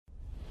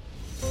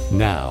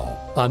Now,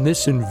 on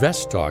this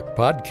Invest Talk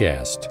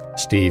podcast,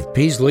 Steve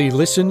Peasley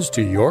listens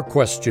to your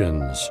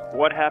questions.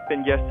 What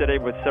happened yesterday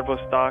with several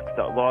stocks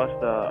that lost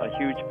a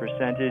huge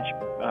percentage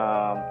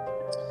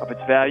of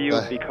its value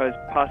because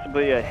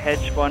possibly a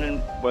hedge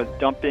fund was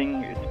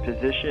dumping its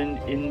position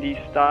in these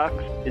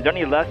stocks? Is there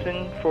any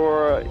lesson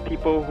for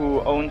people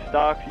who own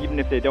stocks, even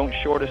if they don't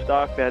short a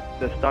stock, that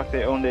the stock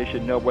they own, they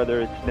should know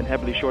whether it's been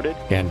heavily shorted?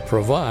 And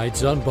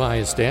provides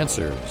unbiased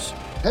answers.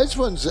 Hedge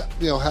funds,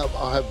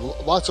 have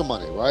lots of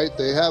money, right?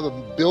 They have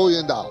 $1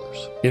 billion.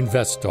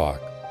 Invest Talk,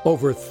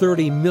 over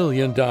 30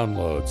 million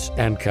downloads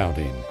and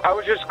counting. I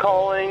was just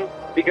calling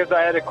because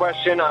I had a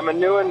question. I'm a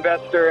new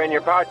investor, and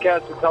your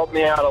podcast has helped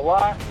me out a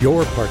lot.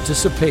 Your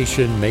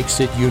participation makes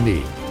it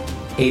unique.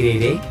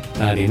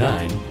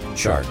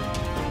 888-99-CHART.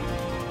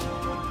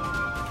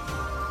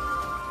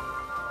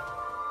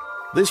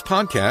 This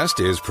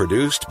podcast is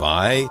produced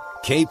by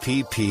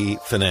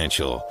KPP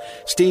Financial.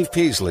 Steve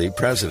Peasley,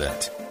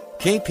 President.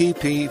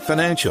 KPP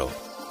Financial.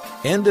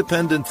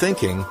 Independent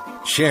thinking,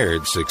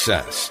 shared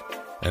success.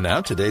 And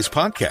now today's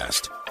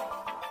podcast.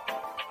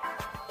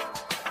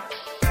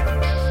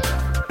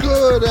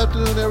 Good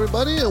afternoon,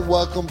 everybody, and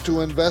welcome to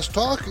Invest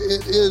Talk.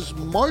 It is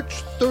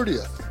March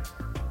 30th.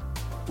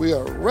 We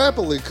are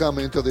rapidly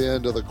coming to the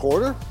end of the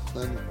quarter,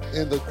 and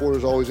end of the quarter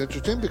is always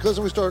interesting because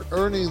we start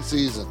earnings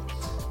season.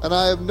 And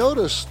I have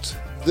noticed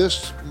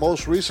this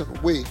most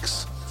recent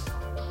weeks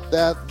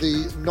that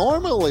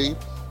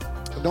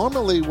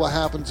normally what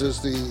happens is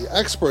the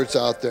experts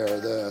out there,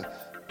 the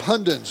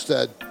pundits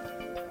that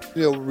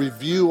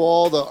review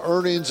all the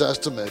earnings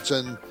estimates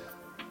and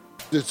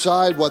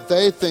decide what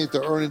they think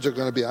the earnings are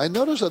going to be. I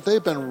notice that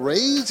they've been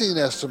raising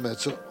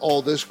estimates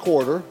all this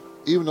quarter,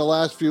 even the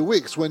last few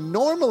weeks, when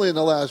normally in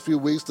the last few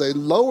weeks they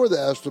lower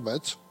the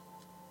estimates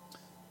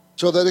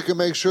so that it can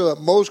make sure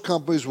that most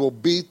companies will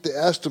beat the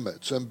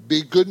estimates and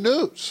be good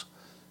news.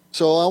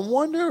 So I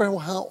wonder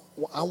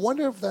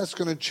if that's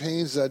going to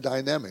change the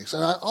dynamics.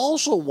 And I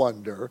also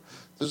wonder,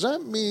 does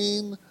that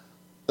mean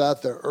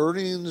that the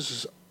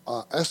earnings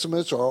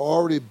estimates are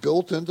already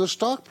built into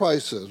stock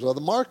prices or the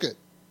market?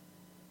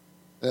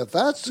 And if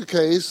that's the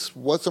case,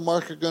 what's the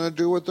market going to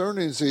do with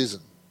earnings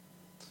season?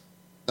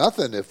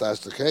 Nothing if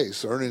that's the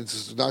case. Earnings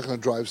is not going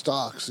to drive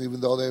stocks,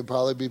 even though they'd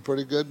probably be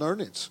pretty good in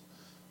earnings.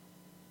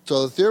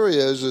 So the theory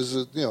is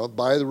that,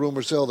 buy the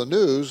rumor, sell the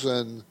news,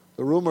 and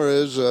the rumor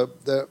is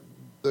that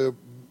the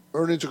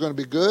earnings are going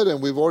to be good, and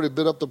we've already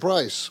bid up the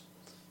price.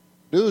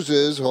 News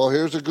is, well,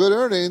 here's the good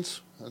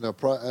earnings, and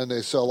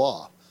they sell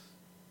off.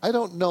 I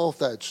don't know if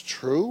that's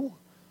true,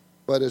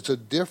 but it's a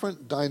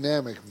different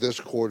dynamic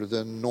this quarter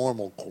than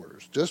normal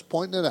quarters. Just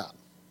pointing it out.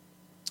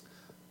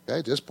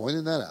 Okay, just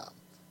pointing that out.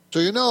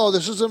 So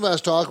this is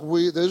Invest Talk.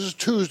 This is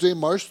Tuesday,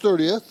 March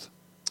 30th.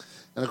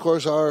 And, of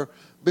course, our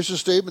mission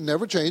statement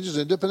never changes,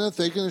 independent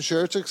thinking and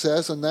shared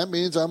success, and that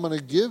means I'm going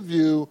to give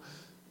you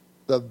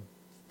the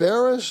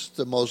barest,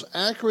 the most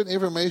accurate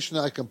information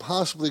I can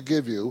possibly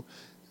give you,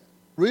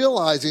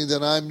 realizing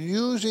that I'm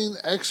using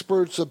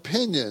experts'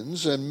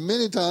 opinions, and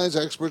many times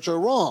experts are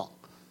wrong.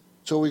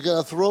 So we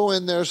got to throw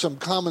in there some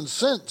common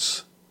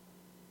sense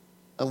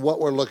on what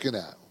we're looking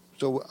at.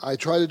 So I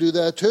try to do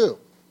that too.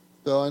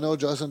 So I know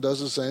Justin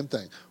does the same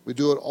thing. We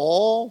do it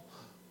all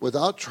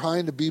without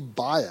trying to be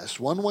biased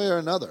one way or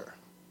another.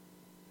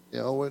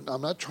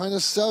 I'm not trying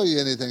to sell you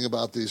anything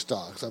about these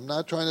stocks. I'm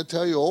not trying to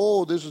tell you,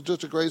 oh, this is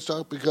just a great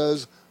stock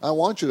because I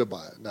want you to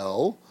buy it.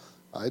 No,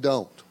 I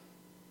don't.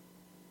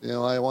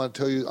 I want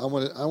to tell you, I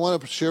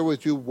want to share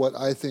with you what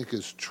I think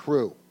is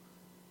true.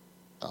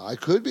 I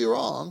could be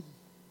wrong,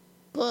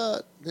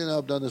 but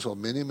I've done this for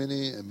many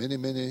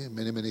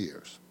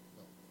years.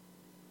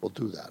 We'll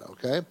do that,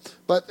 okay?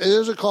 But it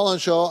is a call-in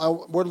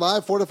show. We're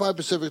live 4 to 5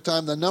 Pacific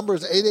time. The number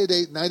is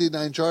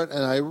 888-99-CHART,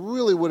 and I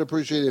really would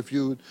appreciate if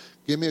you would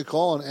give me a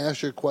call and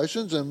ask your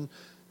questions, and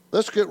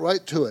let's get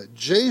right to it.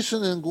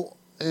 Jason in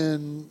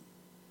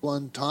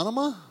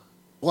Guatemala.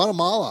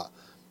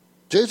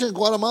 Jason in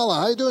Guatemala.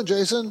 How you doing,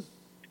 Jason?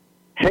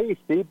 Hey,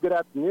 Steve. Good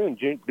afternoon.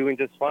 Doing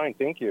just fine.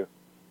 Thank you.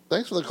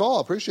 Thanks for the call.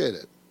 Appreciate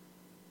it.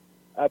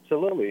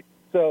 Absolutely.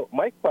 So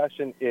my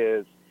question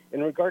is,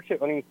 in regard to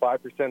owning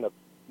 5% of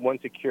one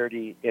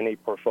security in a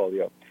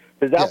portfolio,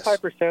 does that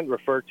 5%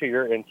 refer to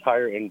your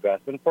entire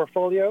investment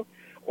portfolio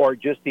or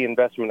just the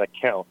investment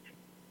account?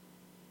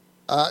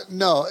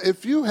 No.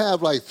 If you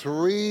have like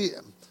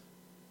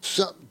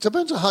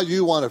depends on how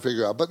you want to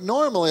figure out. But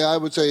normally I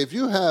would say if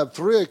you have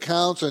 3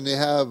 accounts and you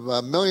have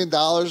 $1 million,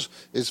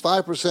 it's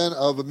 5%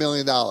 of $1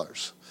 million.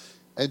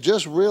 And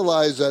just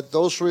realize that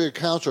those 3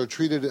 accounts are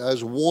treated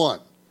as one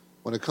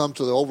when it comes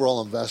to the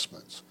overall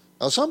investments.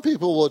 Now, some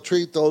people will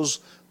treat those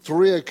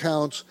 3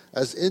 accounts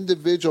as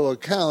individual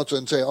accounts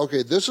and say,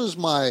 okay, this is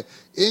my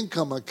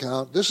income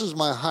account, this is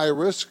my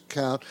high-risk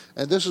account,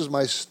 and this is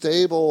my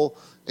stable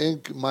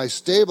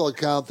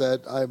account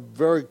that I'm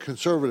very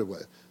conservative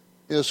with.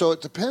 So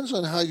it depends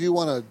on how you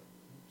want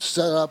to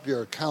set up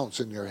your accounts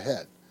in your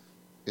head.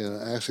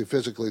 Actually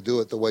physically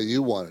do it the way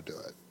you want to do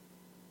it.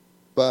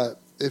 But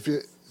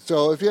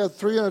So if you have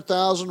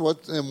 300,000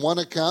 in one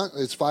account,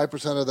 it's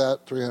 5% of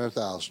that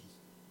 300,000.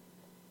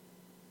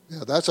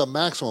 Yeah, that's a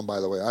maximum, by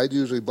the way. We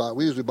usually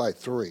buy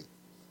 3.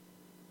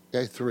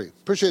 Okay, 3.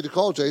 Appreciate the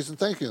call, Jason.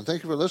 Thank you, and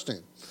thank you for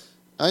listening.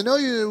 I know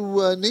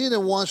you need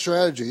and want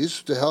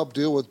strategies to help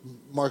deal with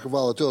market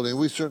volatility, and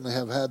we certainly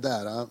have had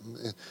that.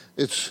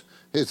 It's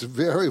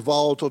very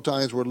volatile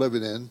times we're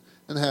living in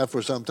and have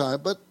for some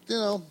time, but,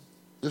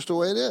 just the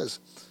way it is.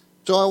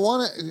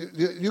 So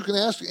you can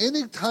ask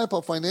any type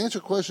of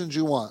financial questions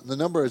you want. The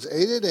number is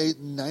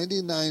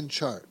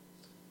 888-99-CHART.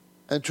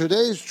 And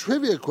today's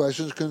trivia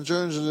questions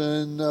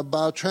concerns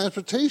about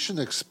transportation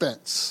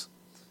expense,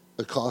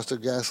 the cost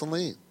of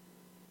gasoline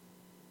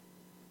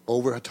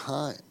over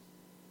time.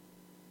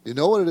 You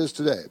know what it is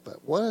today,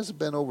 but what has it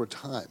been over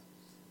time?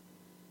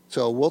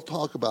 So we'll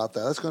talk about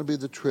that. That's going to be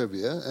the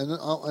trivia,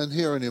 and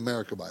here in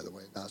America, by the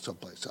way, not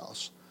someplace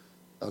else.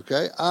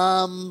 Okay.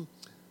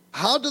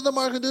 How did the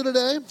market do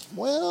today?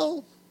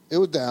 Well, it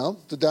was down.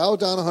 The Dow was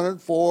down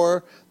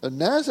 104. The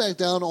NASDAQ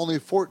down only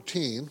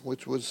 14,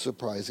 which was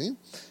surprising,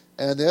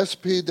 and the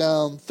S&P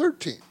down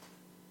 13.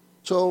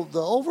 So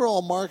the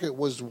overall market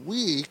was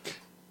weak,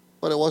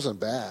 but it wasn't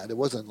bad. It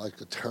wasn't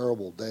like a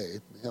terrible day.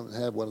 We haven't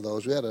had one of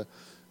those. We had a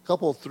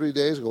couple 3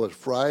 days ago, it was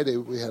Friday,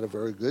 we had a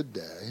very good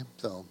day.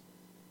 So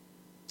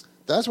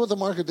that's what the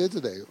market did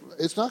today.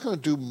 It's not going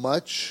to do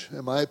much,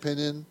 in my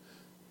opinion,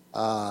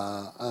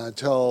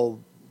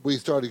 until we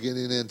started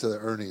getting into the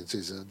earnings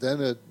season.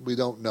 Then we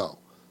don't know.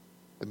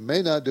 It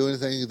may not do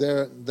anything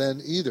there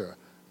then either.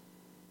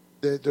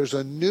 There's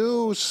a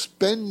new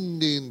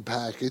spending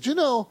package.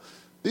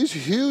 These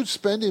huge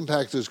spending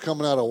packages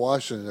coming out of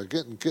Washington are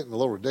getting a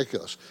little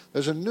ridiculous.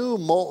 There's a new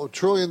 $1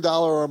 trillion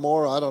or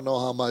more, I don't know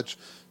how much,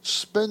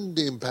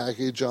 spending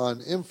package on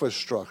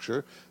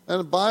infrastructure.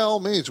 And by all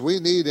means, we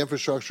need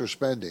infrastructure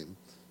spending.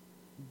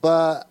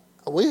 But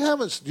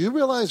do you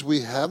realize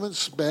we haven't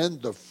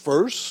spent the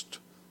first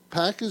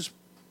package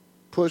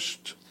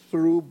pushed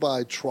through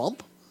by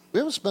Trump? We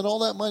haven't spent all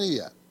that money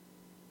yet.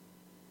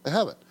 We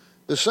haven't.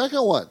 The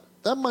second one,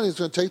 that money is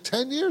going to take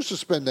 10 years to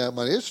spend that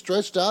money. It's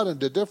stretched out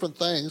into different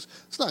things.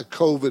 It's not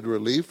COVID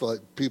relief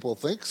like people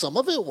think. Some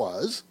of it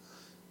was.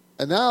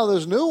 And now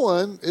this new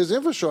one is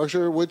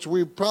infrastructure, which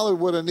we probably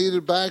would have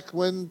needed back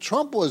when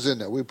Trump was in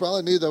there. We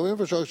probably need the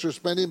infrastructure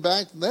spending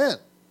back then.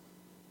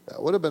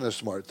 That would have been a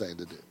smart thing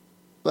to do.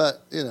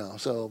 But,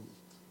 so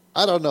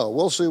I don't know.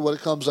 We'll see what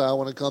it comes out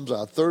when it comes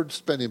out. Third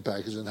spending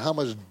package and how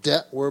much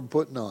debt we're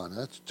putting on.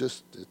 That's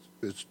just,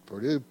 it's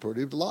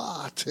pretty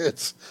lot.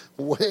 It's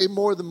way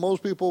more than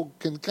most people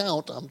can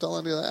count. I'm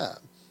telling you that.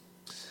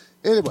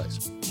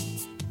 Anyways,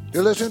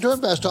 you're listening to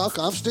Invest Talk.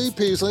 I'm Steve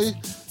Peasley.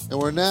 And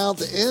we're now at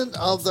the end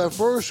of the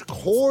first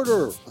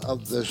quarter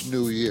of this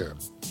new year.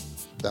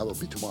 That will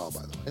be tomorrow,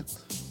 by the way.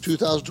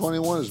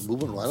 2021 is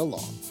moving right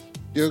along.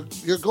 Your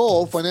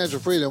goal, financial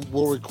freedom,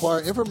 will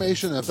require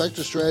information and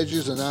effective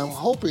strategies, and I'm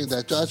hoping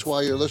that's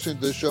why you're listening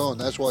to this show,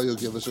 and that's why you'll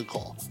give us a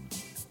call.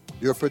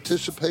 Your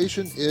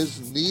participation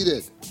is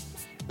needed.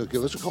 So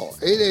give us a call,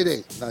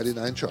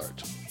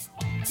 888-99-CHART.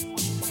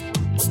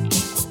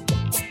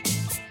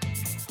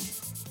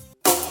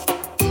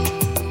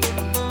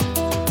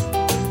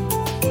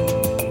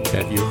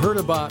 Have you heard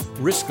about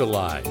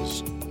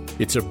Riskalyze?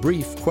 It's a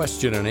brief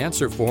question and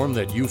answer form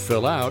that you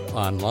fill out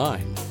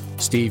online.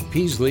 Steve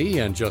Peasley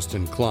and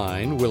Justin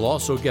Klein will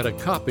also get a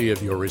copy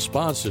of your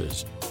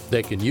responses.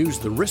 They can use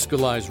the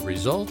Riskalyze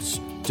results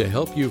to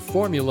help you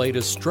formulate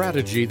a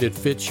strategy that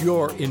fits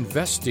your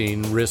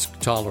investing risk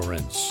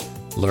tolerance.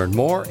 Learn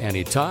more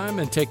anytime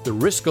and take the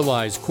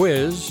Riskalyze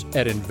quiz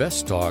at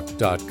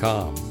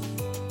investtalk.com.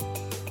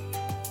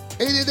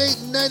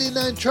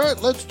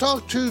 888-99-CHART. Let's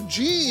talk to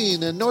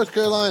Gene in North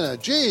Carolina.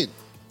 Gene.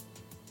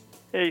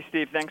 Hey,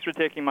 Steve. Thanks for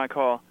taking my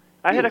call.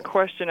 I had a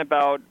question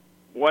about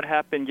what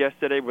happened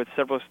yesterday with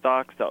several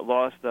stocks that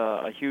lost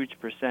a huge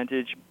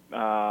percentage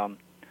of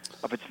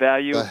its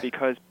value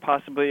because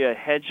possibly a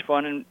hedge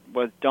fund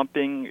was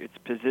dumping its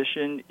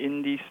position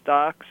in these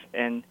stocks.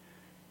 And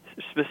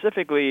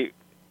specifically,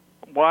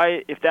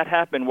 why, if that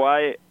happened,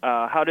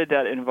 how did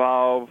that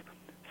involve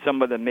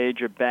some of the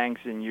major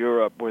banks in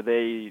Europe? Was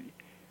the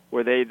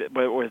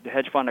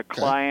hedge fund a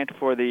client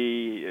for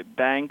the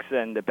banks,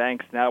 and the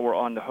banks now were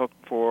on the hook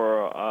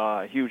for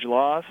a huge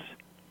loss?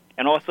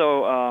 And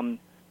also,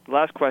 the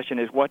last question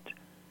is,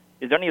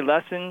 is there any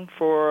lesson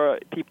for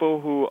people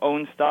who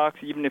own stocks,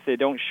 even if they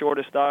don't short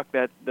a stock,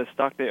 that the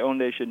stock they own,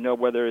 they should know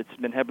whether it's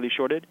been heavily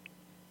shorted?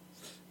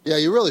 Yeah,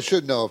 you really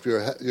should know if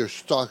your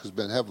stock has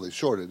been heavily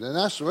shorted. And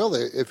that's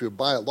really, if you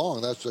buy it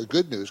long, that's the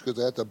good news, because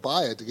they have to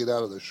buy it to get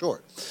out of the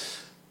short.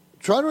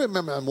 Try to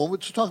remember, and we'll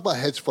talk about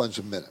hedge funds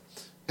in a minute.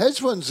 Hedge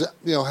funds,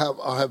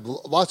 have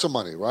lots of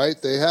money,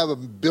 right? They have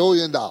 $1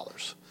 billion.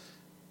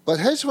 But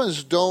hedge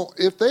funds don't,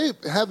 if they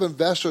have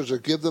investors or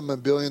give them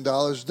 $1 billion,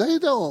 they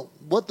don't.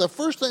 What the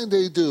first thing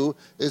they do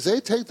is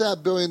they take that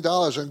 $1 billion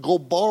and go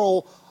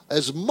borrow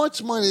as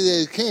much money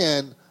they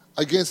can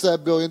against that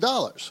 $1 billion.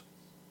 All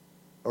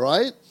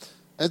right?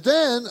 And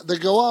then they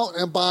go out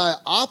and buy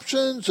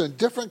options and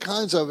different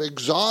kinds of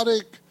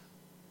exotic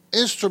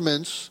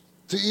instruments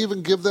to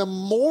even give them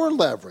more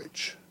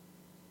leverage.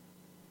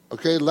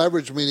 Okay,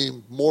 leverage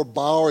meaning more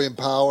borrowing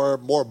power,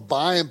 more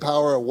buying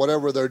power, or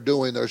whatever they're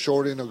doing. They're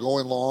shorting or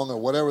going long or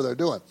whatever they're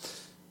doing.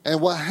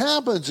 And what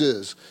happens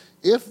is,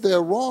 if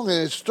they're wrong and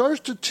it starts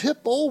to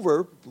tip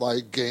over,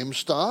 like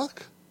GameStop,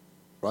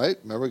 right?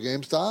 Remember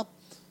GameStop?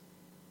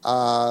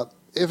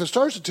 If it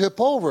starts to tip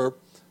over,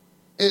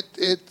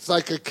 it's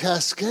like a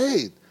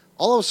cascade.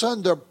 All of a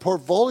sudden, their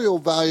portfolio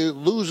value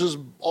loses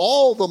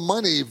all the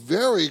money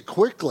very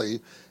quickly,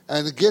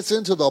 and it gets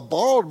into the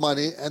borrowed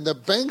money, and the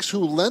banks who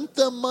lent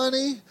them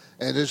money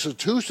and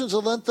institutions that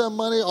lent them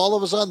money, all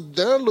of a sudden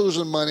they're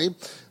losing money.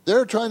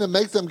 They're trying to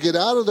make them get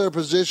out of their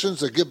positions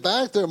to get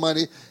back their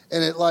money,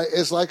 and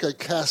it's like a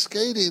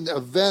cascading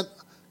event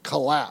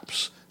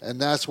collapse, and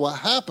that's what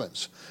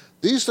happens.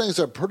 These things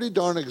are pretty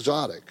darn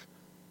exotic.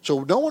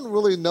 So no one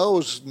really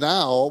knows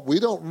now. We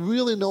don't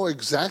really know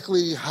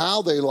exactly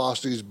how they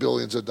lost these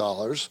billions of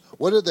dollars.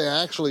 What did they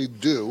actually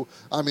do?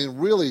 I mean,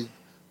 really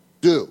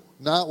do.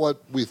 Not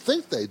what we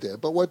think they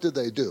did, but what did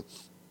they do?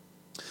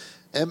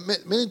 And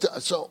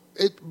so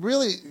it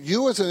really,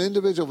 you as an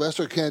individual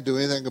investor can't do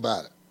anything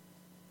about it.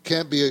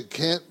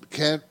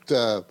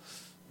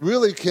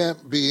 Really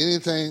can't be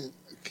anything,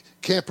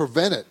 can't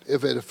prevent it.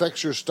 If it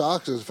affects your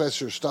stocks, it affects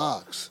your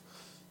stocks.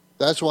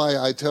 That's why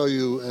I tell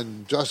you,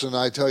 and Justin and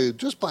I tell you,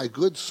 just buy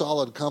good,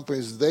 solid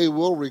companies. They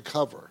will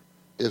recover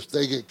if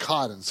they get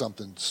caught in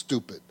something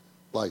stupid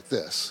like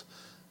this.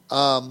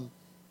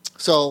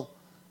 So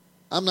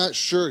I'm not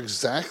sure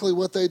exactly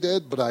what they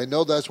did, but I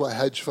know that's what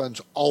hedge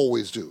funds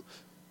always do.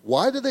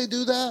 Why do they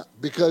do that?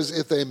 Because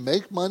if they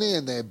make money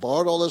and they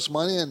borrowed all this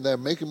money and they're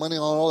making money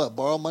on all that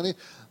borrowed money,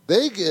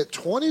 they get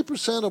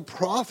 20% of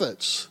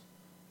profits.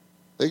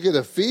 They get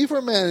a fee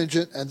for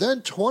managing and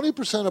then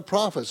 20% of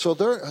profits. So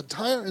their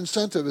entire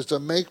incentive is to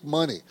make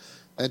money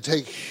and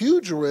take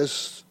huge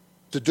risks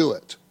to do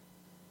it.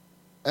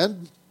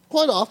 And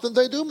quite often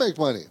they do make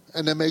money,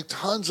 and they make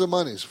tons of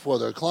money for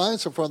their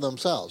clients and for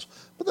themselves.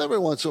 But every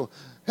once in a while,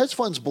 hedge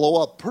funds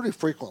blow up pretty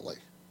frequently.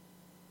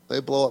 They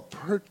blow up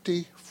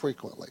pretty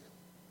frequently.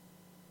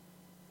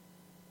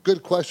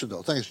 Good question,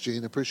 though. Thanks,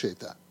 Gene. Appreciate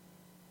that.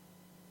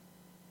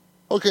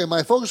 Okay,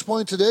 my focus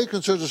point today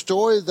concerns a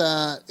story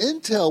that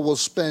Intel will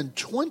spend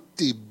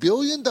 $20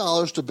 billion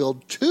to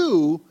build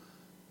 2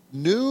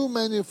 new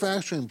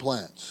manufacturing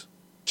plants,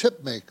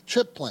 chip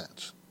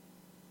plants.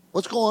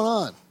 What's going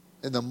on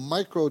in the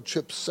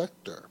microchip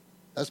sector?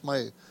 That's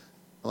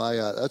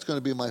that's going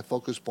to be my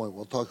focus point.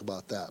 We'll talk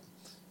about that.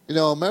 You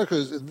know,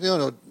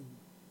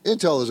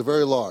 Intel is a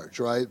very large,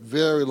 right?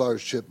 Very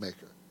large chip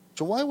maker.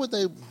 So why would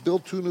they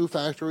build 2 new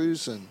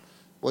factories? And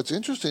what's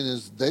interesting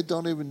is they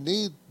don't even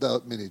need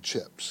that many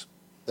chips.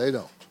 They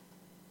don't.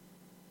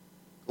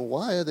 Well,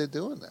 why are they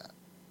doing that?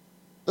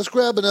 Let's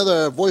grab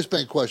another voice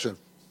bank question.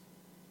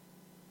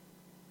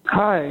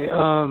 Hi,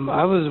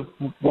 I was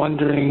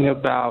wondering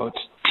about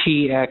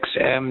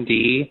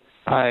TXMD.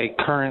 I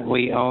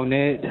currently own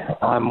it.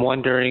 I'm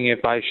wondering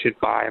if I should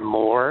buy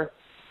more.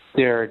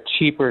 They're a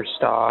cheaper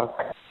stock,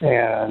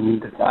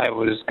 and I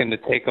was going to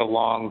take a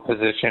long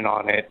position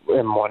on it.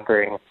 I'm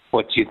wondering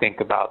what you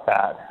think about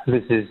that.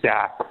 This is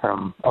Zach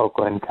from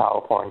Oakland,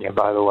 California,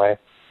 by the way.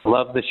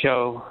 Love the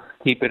show.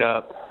 Keep it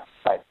up.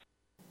 Bye.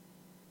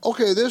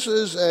 Okay, this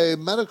is a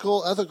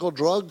medical ethical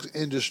drugs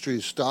industry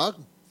stock.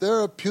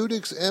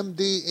 Therapeutics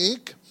MD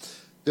Inc.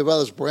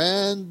 develops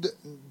branded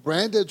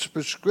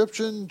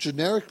prescription,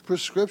 generic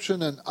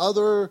prescription, and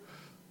other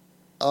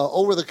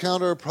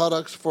over-the-counter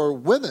products for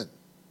women.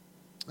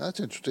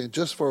 That's interesting,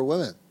 just for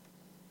women.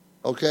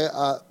 Okay,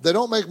 they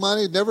don't make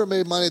money, never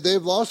made money.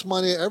 They've lost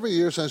money every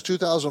year since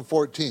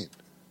 2014.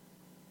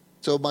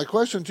 So my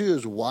question to you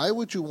is, why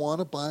would you want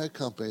to buy a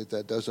company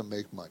that doesn't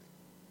make money?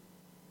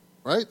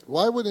 Right?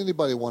 Why would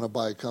anybody want to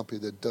buy a company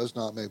that does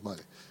not make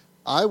money?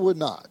 I would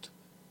not.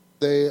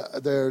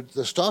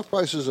 The stock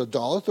price is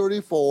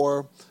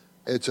 $1.34.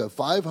 It's a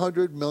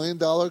 $500 million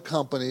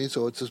company,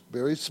 so it's a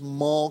very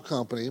small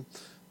company.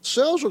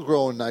 Sales are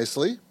growing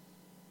nicely.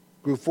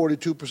 Grew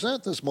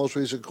 42% this most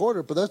recent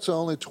quarter, but that's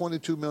only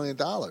 $22 million.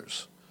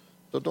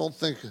 So don't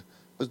think,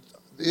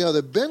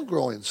 they've been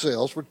growing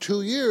sales for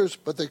 2 years,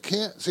 but they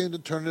can't seem to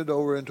turn it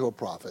over into a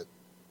profit.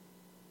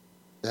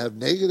 They have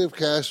negative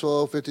cash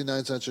flow,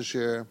 59 cents a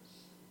share.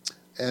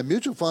 And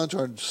mutual funds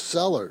are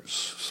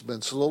sellers,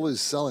 been slowly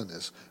selling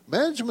this.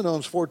 Management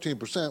owns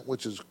 14%,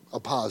 which is a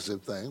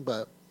positive thing,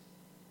 but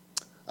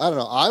I don't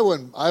know.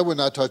 I would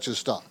not touch this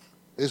stock.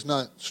 It's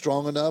not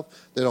strong enough.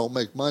 They don't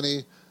make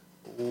money.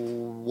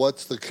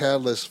 What's the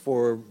catalyst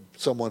for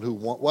someone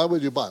why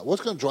would you buy it?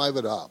 What's going to drive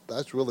it up?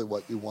 That's really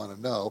what you want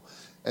to know,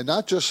 and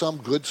not just some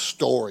good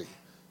story.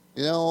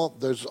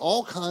 There's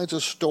all kinds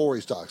of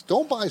story stocks.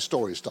 Don't buy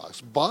story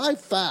stocks. Buy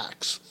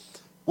facts.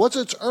 What's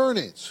its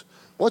earnings?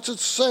 What's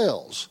its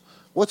sales?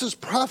 What's its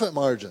profit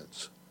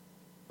margins?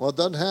 Well, it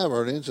doesn't have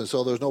earnings, and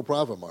so there's no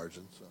profit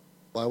margins. So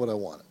why would I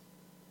want it?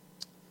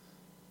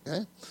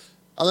 Okay?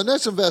 On the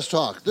next Invest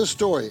Talk, this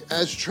story,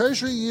 as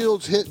Treasury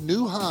yields hit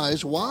new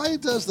highs, why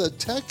does the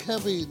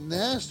tech-heavy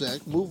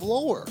NASDAQ move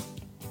lower?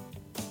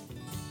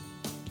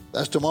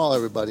 That's tomorrow,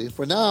 everybody.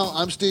 For now,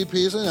 I'm Steve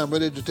Peasley, and I'm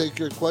ready to take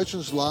your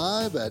questions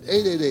live at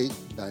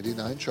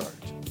 888-99-CHART.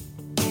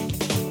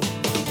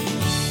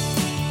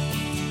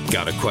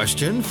 Got a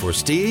question for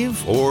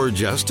Steve or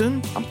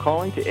Justin? I'm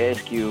calling to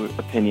ask you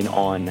opinion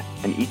on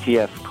an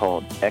ETF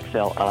called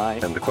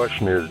XLI. And the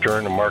question is,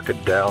 during the market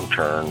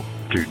downturn,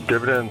 do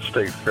dividends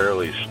stay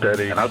fairly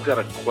steady? And I've got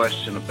a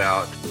question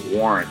about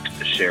warrant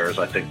shares.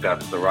 I think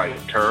that's the right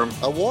term.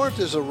 A warrant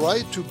is a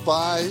right to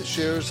buy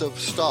shares of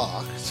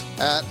stocks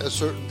at a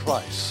certain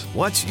price.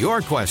 What's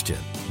your question?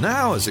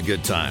 Now is a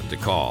good time to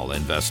call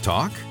Invest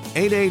Talk.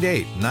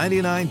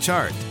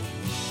 888-99-CHART.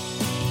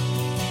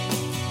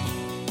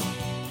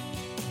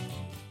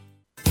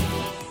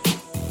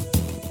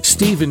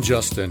 Steve and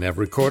Justin have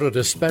recorded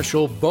a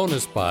special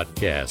bonus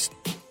podcast.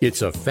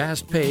 It's a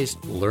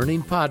fast-paced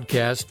learning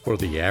podcast for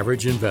the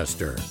average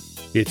investor.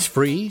 It's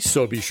free,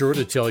 so be sure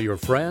to tell your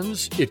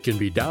friends. It can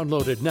be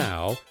downloaded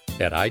now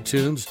at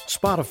iTunes,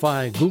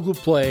 Spotify, Google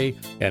Play,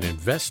 and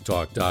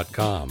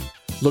investtalk.com.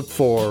 Look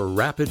for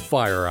Rapid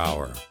Fire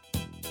Hour.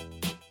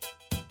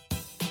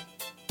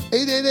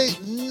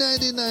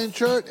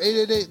 888-99-CHART,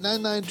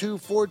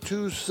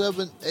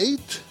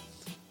 888-992-4278.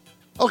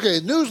 Okay,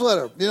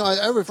 newsletter. You know,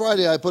 every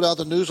Friday I put out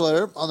the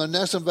newsletter. On the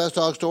next Invest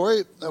Talk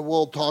story,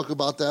 we'll talk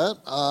about that.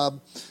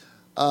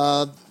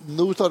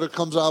 Newsletter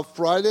comes out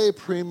Friday,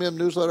 premium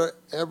newsletter.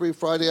 Every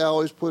Friday I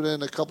always put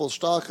in a couple of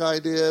stock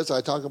ideas. I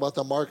talk about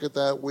the market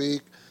that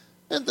week.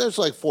 And there's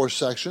like 4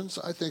 sections.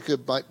 I think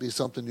it might be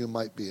something you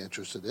might be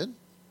interested in.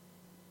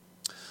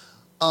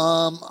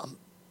 On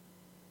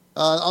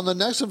the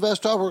next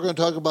Invest Talk, we're going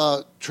to talk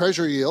about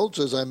treasury yields,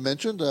 as I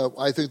mentioned.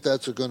 I think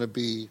that's going to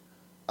be...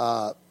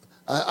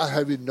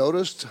 have you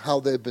noticed how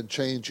they've been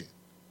changing?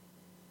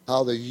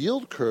 How the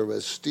yield curve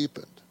has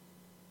steepened.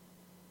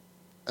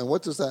 And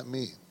what does that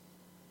mean?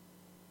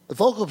 The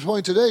focal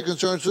point today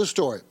concerns this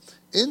story.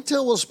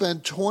 Intel will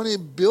spend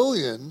 $20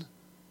 billion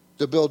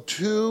to build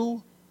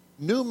 2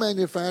 new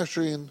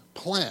manufacturing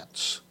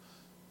plants.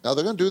 Now,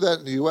 they're going to do that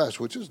in the U.S.,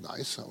 which is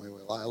nice. I mean,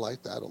 I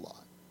like that a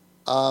lot.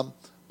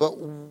 But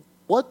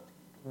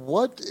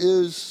what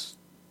is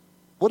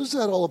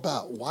that all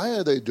about? Why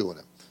are they doing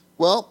it?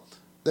 Well,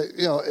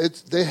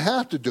 they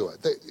have to do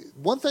it.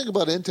 One thing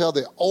about Intel,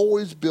 they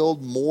always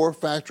build more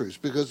factories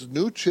because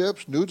new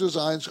chips, new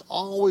designs,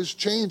 always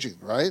changing,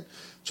 right?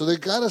 So they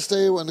got to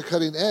stay on the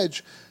cutting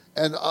edge,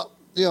 and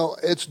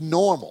it's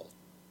normal.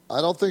 I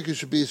don't think you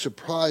should be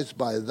surprised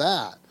by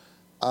that.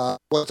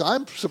 What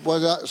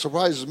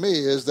surprises me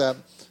is that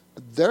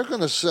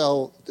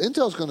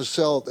Intel's going to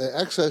sell the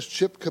excess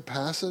chip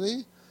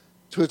capacity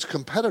to its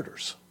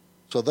competitors,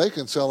 so they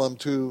can sell them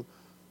to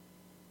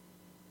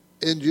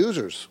end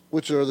users,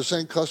 which are the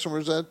same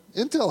customers that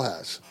Intel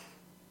has.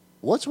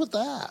 What's with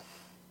that?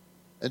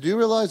 And do you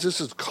realize this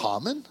is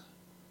common?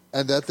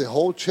 And that the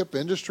whole chip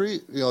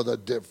industry,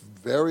 the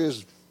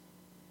various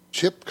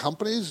chip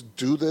companies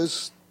do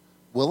this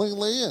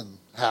willingly and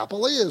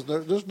happily?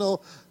 There's no,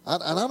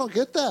 and I don't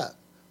get that.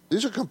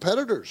 These are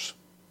competitors.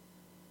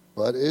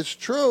 But it's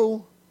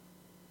true.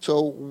 So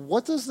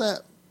what does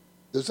that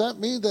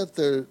mean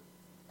that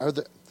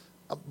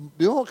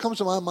what comes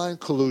to my mind?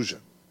 Collusion.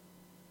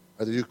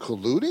 Are you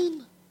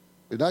colluding?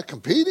 You're not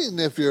competing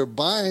if you're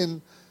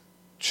buying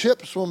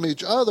chips from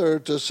each other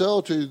to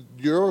sell to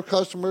your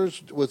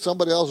customers with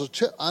somebody else's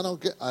chip. I don't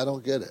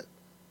get it.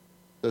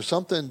 There's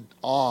something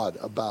odd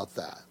about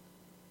that.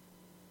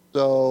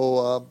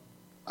 So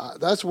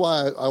that's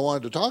why I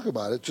wanted to talk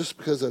about it, just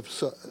because of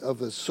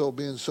it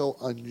being so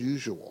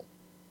unusual.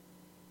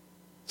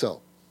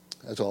 So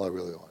that's all I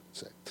really wanted to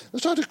say.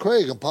 Let's talk to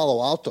Craig in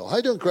Palo Alto. How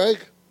you doing, Craig?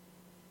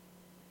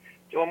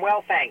 Doing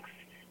well, thanks.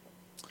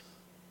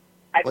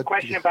 I have a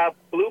question about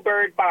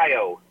Bluebird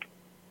Bio.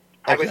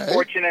 I was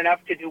fortunate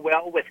enough to do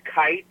well with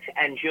Kite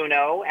and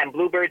Juno, and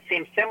Bluebird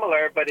seems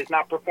similar but is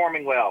not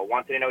performing well.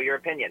 Wanted to know your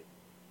opinion.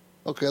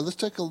 Okay, let's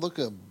take a look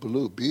at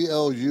Blue.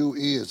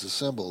 B-L-U-E is the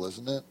symbol,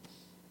 isn't it?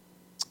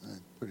 I'm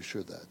pretty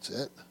sure that's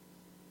it.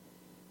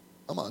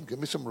 Come on, give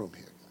me some room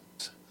here,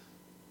 guys.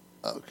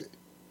 Okay,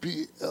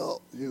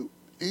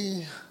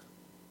 B-L-U-E.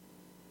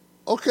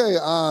 Okay,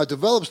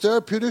 develops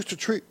therapeutics to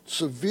treat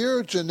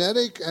severe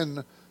genetic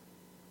and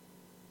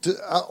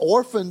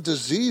orphan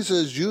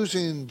diseases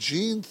using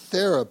gene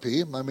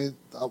therapy. I mean,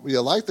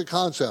 you like the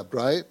concept,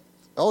 right?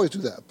 I always do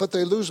that. But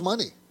they lose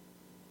money.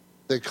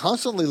 They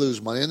constantly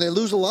lose money, and they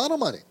lose a lot of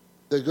money.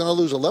 They're going to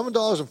lose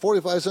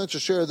 $11.45 a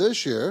share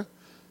this year.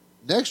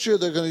 Next year,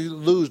 they're going to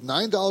lose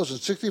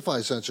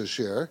 $9.65 a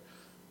share.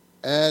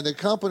 And the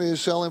company is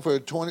selling for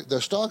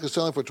their stock is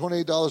selling for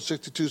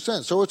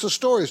 $28.62. So it's a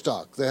story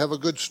stock. They have a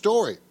good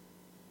story,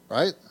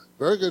 right?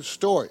 Very good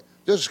story.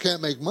 Just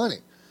can't make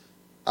money.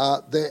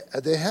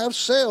 They have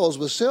sales,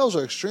 but sales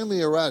are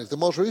extremely erratic. The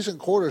most recent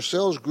quarter,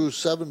 sales grew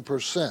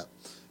 7%.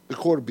 The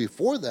quarter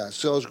before that,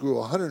 sales grew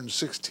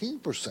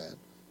 116%.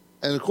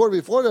 And the quarter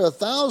before that,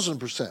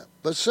 1,000%.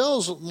 But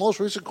sales, most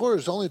recent quarter,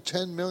 is only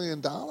 $10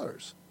 million.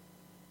 $10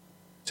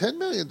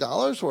 million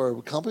for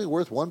a company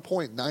worth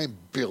 $1.9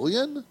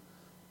 billion?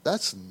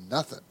 That's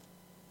nothing.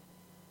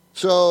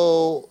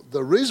 So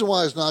the reason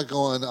why it's not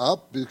going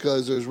up,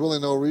 because there's really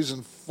no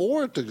reason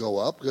for it to go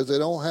up, because they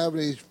don't have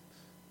any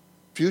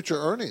future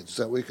earnings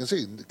that we can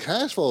see. The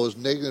cash flow is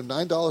negative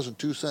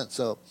 $9.02.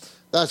 So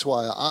that's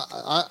why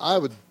I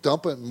would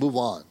dump it and move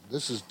on.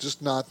 This is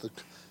just not the.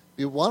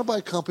 You want to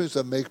buy companies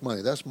that make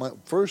money. That's my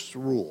first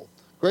rule.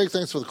 Greg,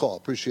 thanks for the call.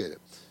 Appreciate it.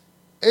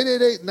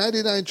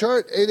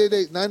 888-99-CHART,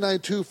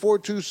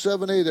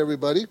 888-992-4278,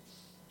 everybody.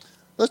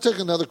 Let's take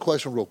another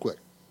question real quick.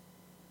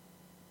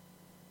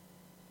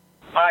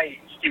 Hi,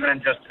 Stephen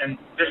and Justin.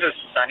 This is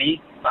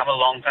Sunny. I'm a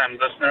long-time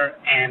listener,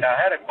 and I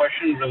had a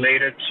question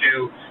related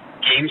to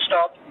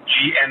GameStop,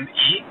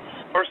 GME.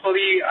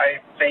 Personally,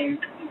 I think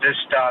this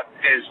stock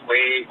is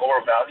way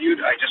overvalued.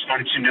 I just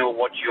wanted to know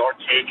what your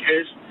take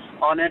is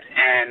on it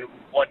and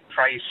what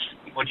price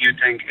would you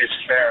think is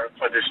fair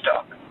for this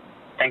stock.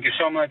 Thank you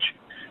so much.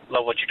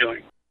 Love what you're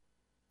doing.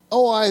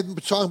 Oh, I'm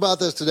talking about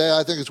this today.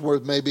 I think it's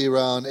worth maybe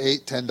around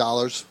 $8,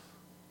 $10,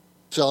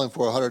 selling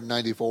for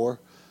 $194.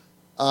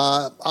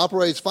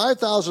 Operates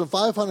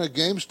 5,500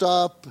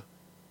 GameStop,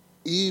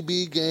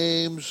 EB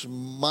Games,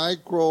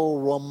 Micro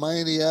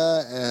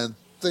Romania, and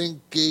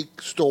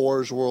ThinkGeek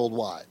stores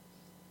worldwide.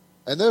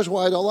 And there's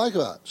what I don't like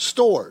about it.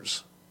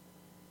 Stores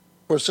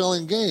for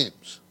selling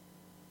games.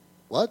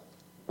 What?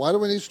 Why do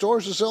we need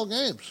stores to sell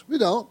games? We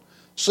don't.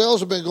 Sales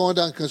have been going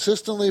down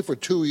consistently for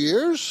 2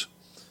 years.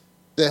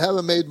 They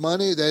haven't made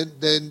money. They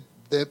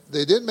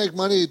didn't make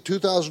money in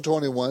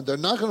 2021. They're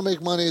not going to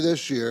make money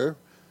this year,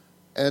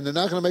 and they're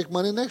not going to make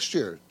money next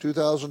year,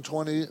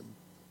 2020.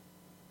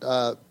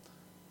 They're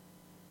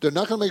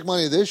not going to make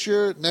money this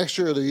year, next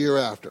year, or the year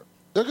after.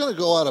 They're going to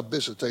go out of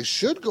business. They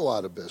should go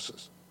out of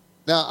business.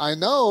 Now, I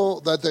know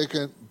that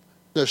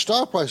their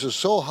stock price is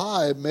so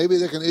high, maybe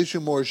they can issue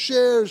more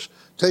shares,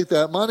 take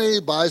that money,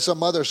 buy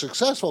some other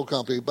successful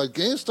company. But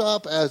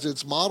GameStop, as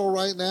its model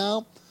right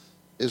now,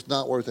 is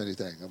not worth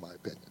anything, in my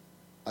opinion.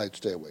 I'd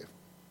stay away from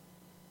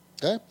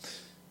it. Okay?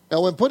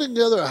 Now, when putting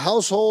together a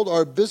household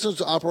or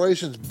business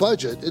operations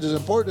budget, it is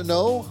important to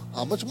know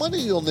how much money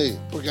you'll need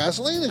for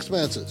gasoline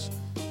expenses.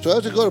 So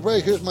as we go to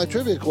break, here's my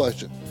trivia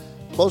question.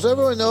 Most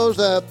everyone knows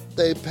that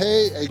they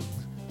pay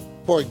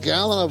for a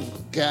gallon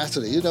of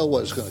gasoline. You know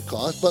what it's going to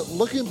cost. But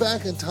looking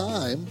back in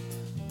time,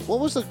 what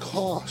was the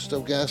cost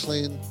of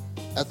gasoline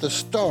at the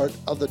start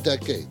of the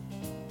decade?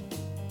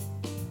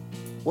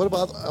 What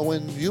about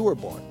when you were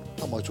born?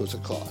 How much was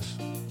it cost?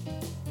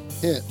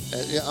 Hint.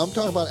 I'm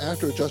talking about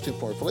after adjusting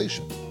for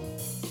inflation.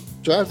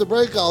 So after the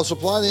break, I'll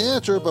supply the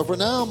answer. But for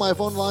now, my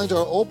phone lines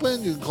are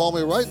open. You can call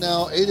me right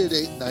now,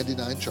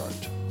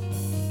 888-99-CHART.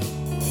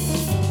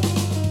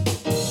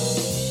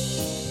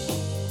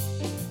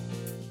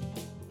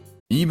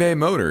 eBay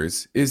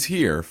Motors is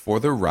here for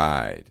the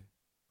ride.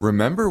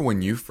 Remember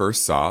when you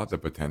first saw the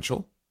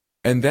potential?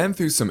 And then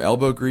through some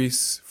elbow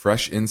grease,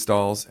 fresh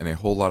installs, and a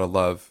whole lot of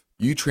love,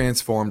 you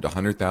transformed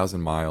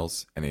 100,000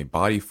 miles and a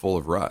body full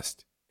of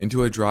rust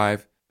into a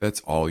drive that's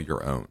all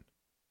your own.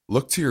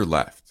 Look to your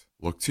left.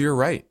 Look to your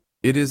right.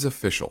 It is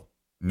official.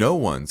 No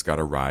one's got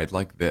a ride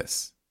like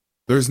this.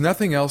 There's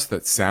nothing else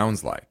that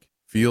sounds like,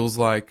 feels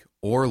like,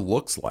 or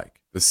looks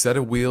like the set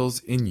of wheels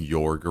in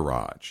your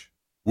garage.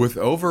 With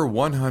over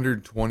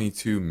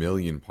 122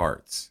 million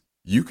parts,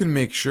 you can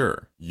make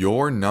sure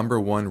your number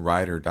one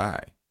ride or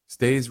die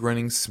stays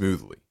running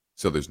smoothly,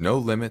 so there's no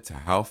limit to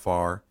how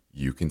far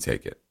you can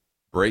take it.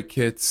 Brake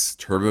kits,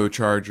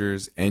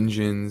 turbochargers,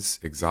 engines,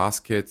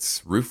 exhaust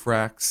kits, roof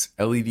racks,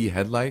 LED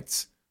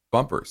headlights,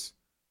 bumpers,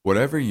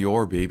 whatever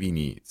your baby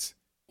needs,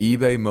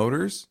 eBay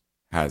Motors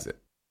has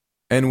it.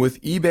 And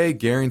with eBay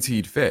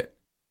Guaranteed Fit,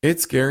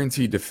 it's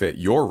guaranteed to fit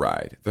your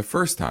ride the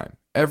first time,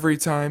 every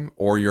time,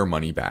 or your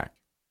money back.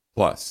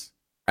 Plus,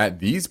 at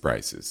these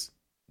prices,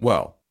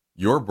 well,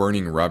 you're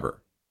burning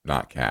rubber,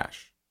 not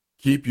cash.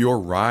 Keep your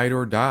ride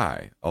or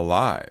die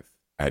alive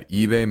at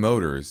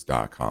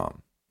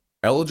ebaymotors.com.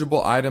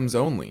 Eligible items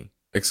only.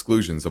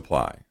 Exclusions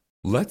apply.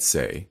 Let's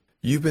say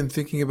you've been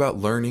thinking about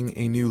learning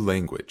a new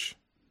language.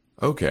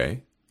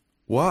 Okay,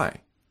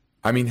 why?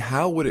 I mean,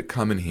 how would it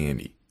come in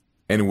handy?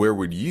 And where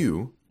would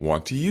you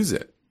want to use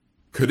it?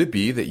 Could it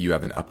be that you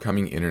have an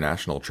upcoming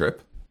international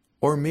trip?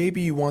 Or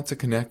maybe you want to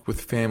connect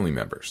with family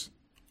members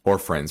or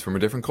friends from a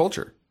different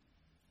culture?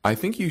 I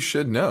think you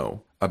should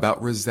know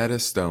about Rosetta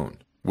Stone.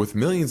 With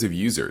millions of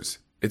users,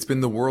 it's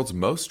been the world's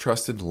most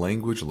trusted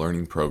language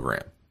learning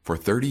program for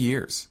 30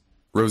 years.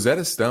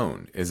 Rosetta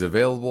Stone is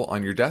available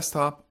on your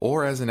desktop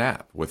or as an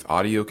app with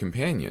Audio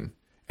Companion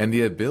and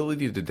the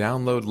ability to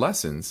download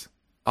lessons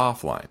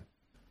offline.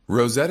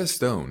 Rosetta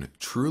Stone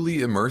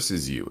truly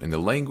immerses you in the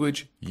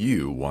language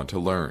you want to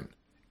learn.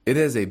 It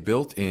has a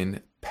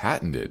built-in,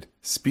 patented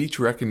speech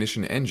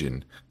recognition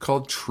engine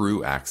called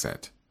True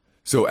Accent.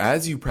 So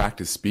as you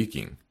practice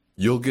speaking,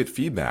 you'll get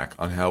feedback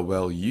on how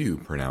well you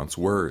pronounce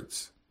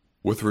words.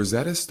 With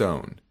Rosetta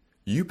Stone,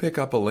 you pick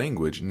up a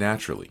language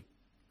naturally,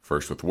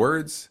 first with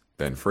words,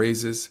 then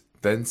phrases,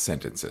 then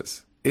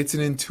sentences. It's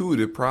an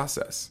intuitive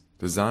process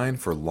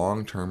designed for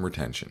long-term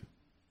retention.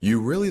 You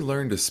really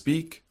learn to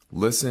speak,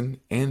 listen,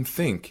 and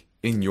think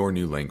in your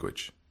new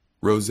language.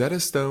 Rosetta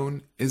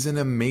Stone is an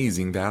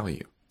amazing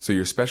value, so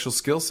your special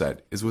skill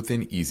set is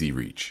within easy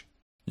reach.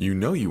 You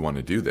know you want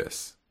to do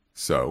this,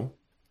 so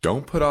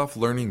don't put off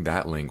learning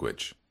that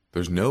language.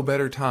 There's no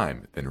better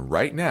time than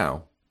right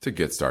now to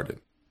get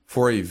started.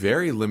 For a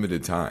very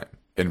limited time,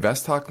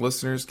 InvestTalk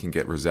listeners can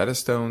get Rosetta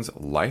Stone's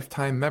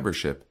lifetime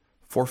membership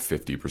for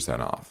 50%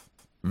 off.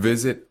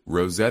 Visit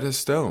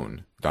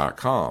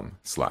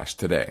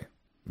rosettastone.com/today.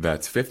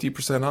 That's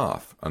 50%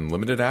 off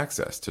unlimited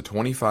access to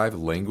 25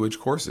 language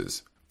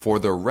courses for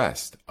the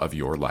rest of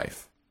your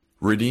life.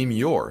 Redeem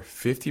your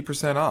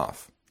 50%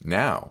 off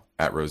now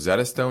at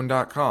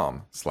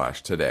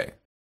rosettastone.com/today.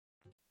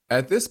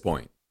 At this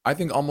point, I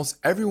think almost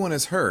everyone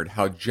has heard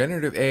how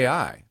generative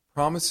AI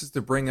promises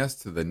to bring us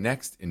to the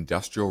next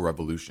industrial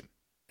revolution.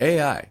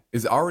 AI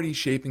is already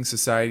shaping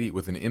society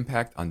with an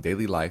impact on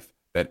daily life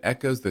that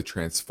echoes the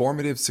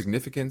transformative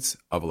significance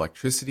of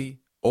electricity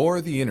or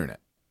the internet.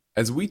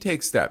 As we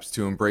take steps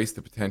to embrace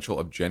the potential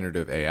of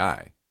generative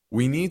AI,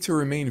 we need to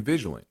remain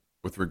vigilant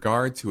with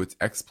regard to its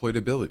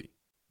exploitability.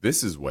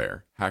 This is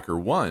where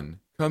HackerOne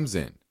comes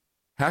in.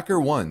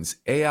 HackerOne's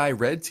AI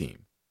Red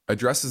Team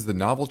addresses the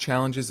novel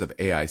challenges of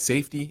AI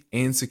safety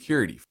and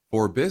security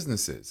for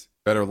businesses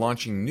that are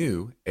launching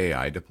new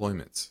AI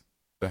deployments.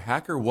 The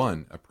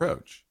HackerOne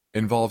approach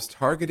involves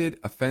targeted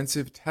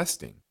offensive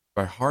testing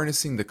by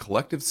harnessing the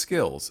collective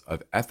skills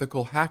of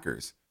ethical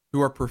hackers who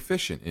are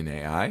proficient in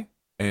AI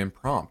and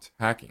prompt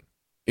hacking.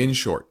 In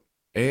short,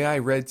 AI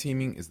red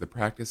teaming is the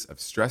practice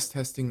of stress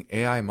testing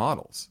AI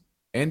models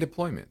and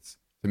deployments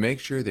to make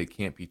sure they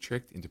can't be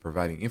tricked into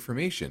providing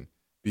information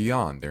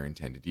beyond their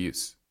intended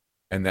use,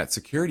 and that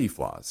security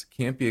flaws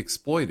can't be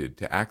exploited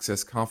to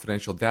access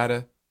confidential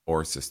data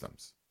or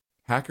systems.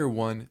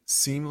 HackerOne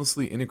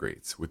seamlessly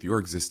integrates with your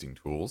existing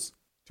tools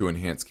to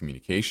enhance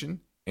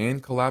communication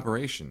and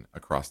collaboration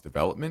across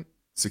development,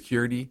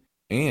 security,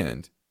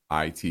 and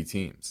IT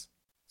teams.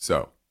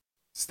 So,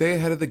 stay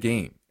ahead of the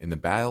game in the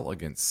battle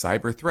against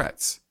cyber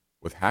threats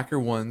with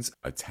HackerOne's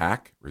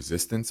attack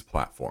resistance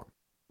platform.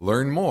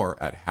 Learn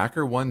more at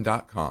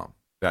hackerone.com.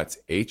 That's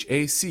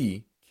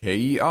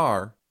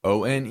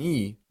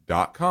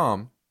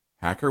HackerOne.com,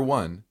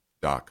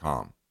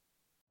 hackerone.com.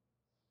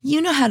 You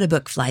know how to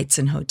book flights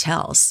and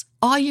hotels.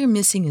 All you're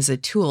missing is a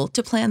tool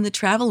to plan the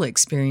travel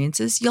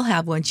experiences you'll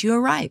have once you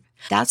arrive.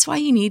 That's why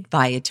you need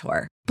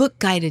Viator. Book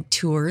guided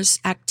tours,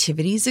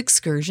 activities,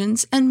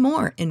 excursions, and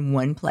more in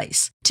one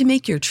place to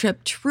make your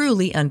trip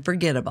truly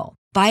unforgettable.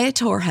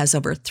 Viator has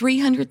over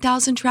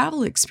 300,000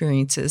 travel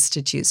experiences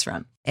to choose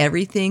from.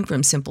 Everything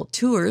from simple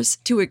tours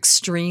to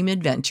extreme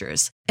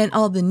adventures and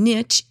all the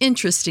niche,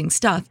 interesting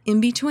stuff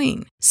in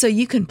between. So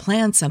you can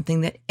plan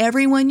something that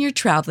everyone you're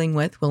traveling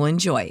with will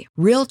enjoy.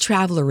 Real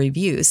traveler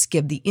reviews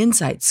give the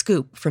inside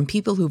scoop from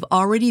people who've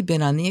already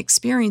been on the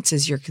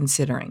experiences you're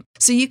considering.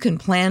 So you can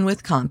plan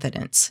with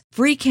confidence.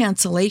 Free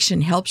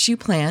cancellation helps you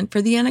plan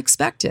for the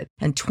unexpected.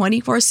 And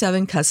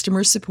 24/7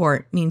 customer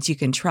support means you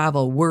can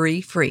travel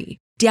worry-free.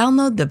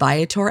 Download the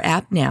Viator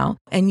app now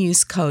and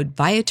use code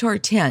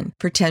Viator10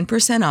 for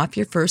 10% off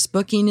your first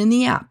booking in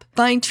the app.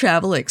 Find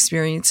travel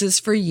experiences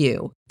for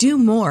you. Do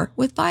more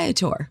with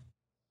Viator.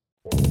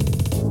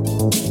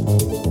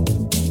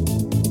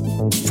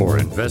 For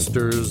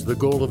investors, the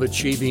goal of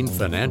achieving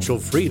financial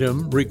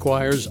freedom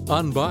requires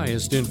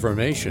unbiased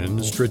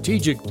information,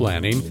 strategic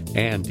planning,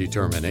 and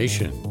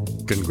determination.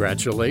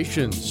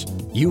 Congratulations!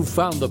 You've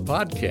found the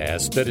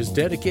podcast that is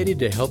dedicated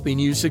to helping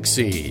you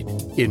succeed.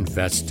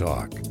 Invest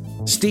Talk.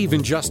 Steve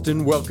and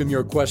Justin welcome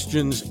your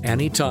questions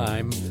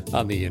anytime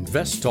on the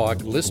Invest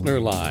Talk listener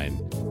line.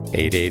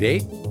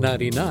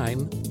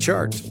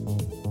 888-99-CHART.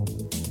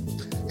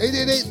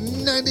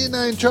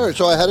 888-99-CHART.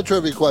 So I had a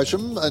trivia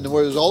question, and it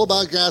was all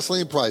about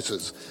gasoline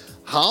prices.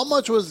 How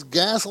much was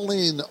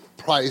gasoline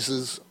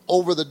prices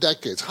over the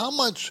decades? How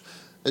much,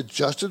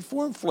 adjusted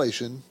for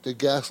inflation, did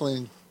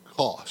gasoline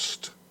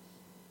cost?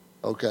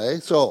 Okay,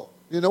 so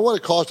you know what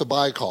it costs to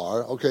buy a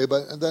car, okay,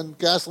 but and then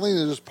gasoline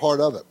is just part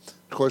of it.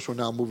 Of course, we're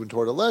now moving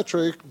toward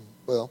electric.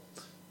 Well,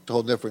 it's a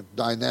whole different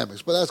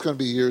dynamics, but that's going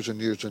to be years and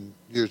years and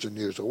years and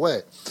years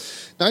away.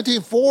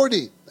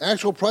 1940,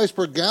 actual price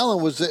per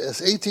gallon was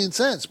 18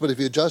 cents, but if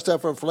you adjust that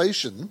for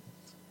inflation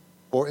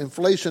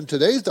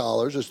today's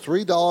dollars is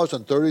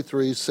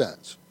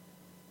 $3.33.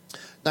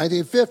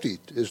 1950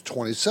 is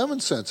 27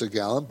 cents a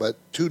gallon, but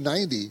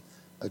 $2.90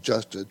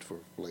 adjusted for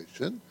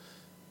inflation.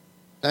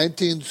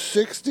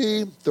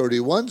 1960,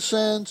 31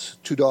 cents,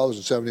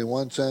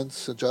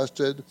 $2.71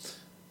 adjusted.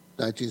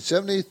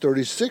 1970,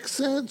 36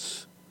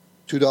 cents,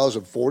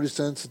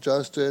 $2.40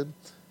 adjusted.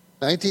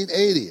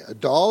 1980,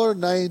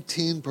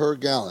 $1.19 per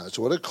gallon. That's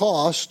what it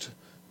cost,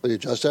 but you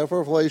adjust that for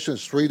inflation,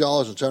 it's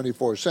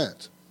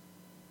 $3.74.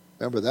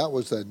 Remember, that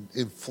was an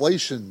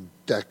inflation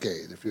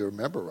decade, if you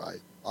remember right.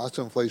 Lots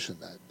of inflation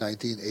in that,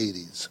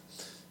 1980s.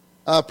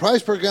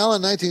 Price per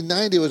gallon,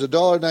 1990 was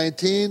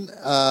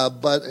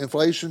 $1.19, but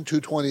inflation,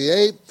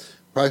 $2.28.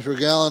 Price per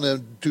gallon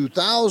in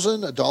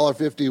 2000,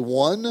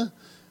 $1.51.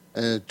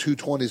 And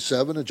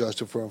 $2.27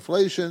 adjusted for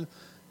inflation.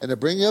 And to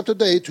bring you up to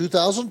date,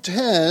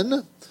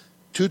 2010,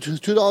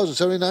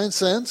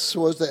 $2.79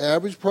 was the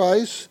average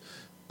price.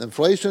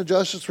 Inflation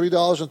adjusted,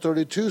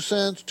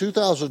 $3.32.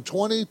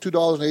 2020,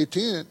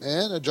 $2.18,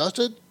 and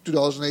adjusted,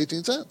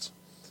 $2.18.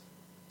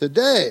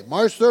 Today,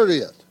 March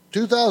 30th,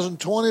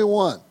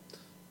 2021,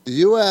 the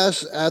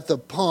U.S. at the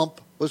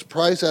pump was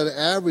priced at an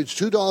average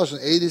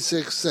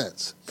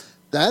 $2.86.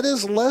 That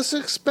is less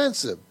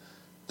expensive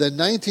than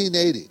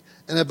 1980,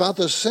 and about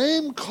the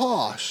same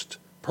cost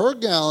per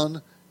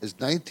gallon as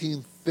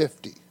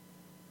 1950,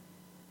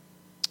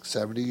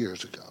 70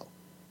 years ago.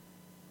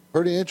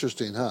 Pretty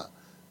interesting, huh?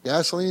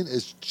 Gasoline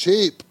is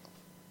cheap,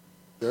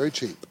 very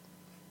cheap.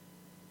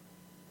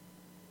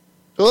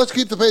 So let's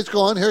keep the pace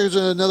going. Here's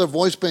another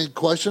voice bank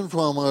question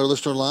from our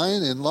listener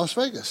line in Las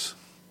Vegas.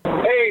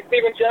 Hey,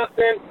 Stephen,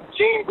 Justin,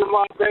 Gene from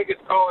Las Vegas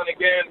calling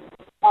again.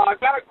 I've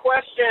got a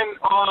question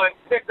on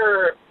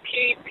ticker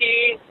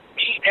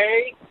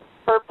PPBA,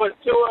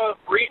 Perpetua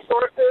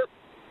Resources,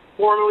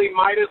 formerly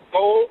Midas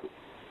Gold.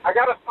 I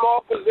got a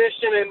small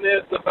position in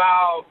this,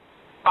 about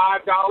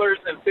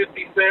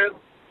 $5.50,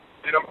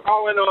 and I'm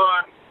calling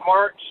on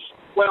March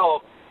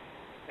 12th,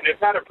 and it's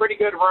had a pretty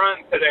good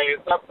run today.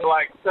 It's up to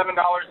like $7.25.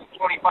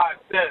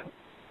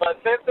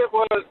 But since it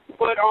was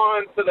put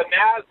on to the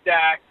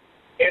NASDAQ,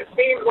 it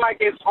seems like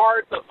it's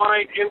hard to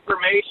find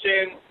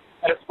information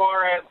as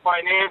far as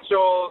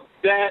financials,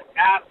 debt,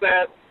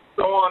 assets,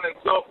 so on and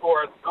so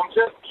forth. I'm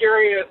just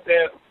curious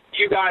if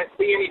you guys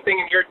see anything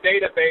in your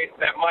database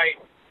that might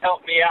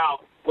help me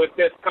out with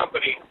this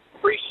company.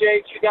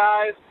 Appreciate you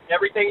guys,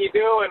 everything you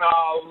do, and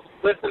I'll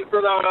listen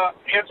for the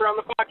answer on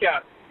the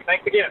podcast.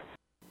 Thanks again.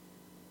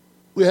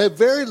 We have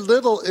very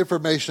little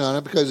information on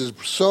it because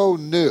it's so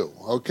new,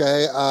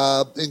 okay?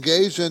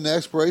 Engaged in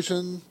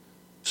exploration,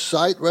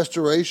 site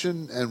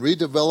restoration, and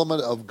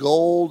redevelopment of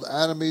gold,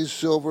 antimony,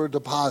 silver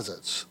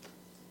deposits.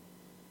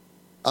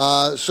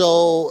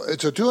 So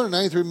it's a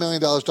 $293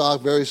 million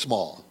stock, very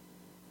small.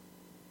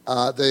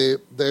 They're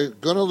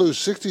going to lose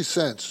 60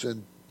 cents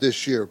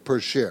this year per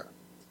share.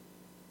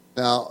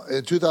 Now,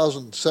 in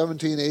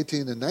 2017,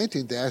 18, and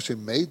 19, they actually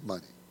made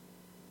money.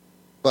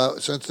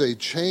 But since they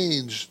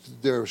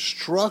changed their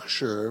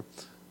structure,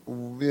 I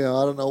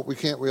don't know, we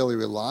can't really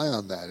rely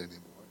on that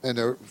anymore. And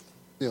there,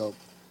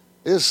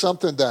 is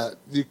something that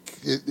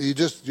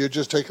you're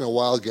just taking a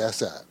wild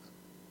guess at.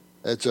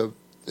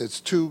 It's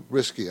too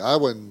risky. I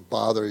wouldn't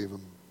bother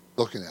even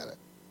looking at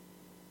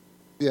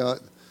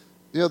it.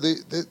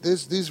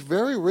 There's these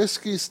very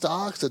risky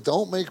stocks that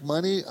don't make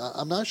money.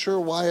 I'm not sure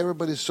why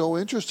everybody's so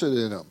interested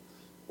in them.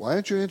 Why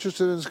aren't you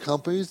interested in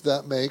companies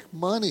that make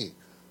money?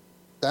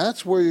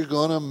 That's where you're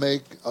going to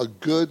make a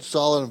good,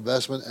 solid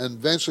investment and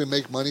eventually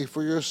make money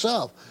for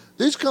yourself.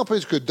 These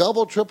companies could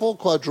double, triple,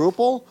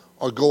 quadruple,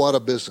 or go out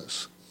of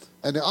business.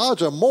 And the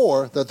odds are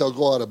more that they'll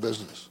go out of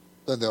business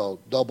than they'll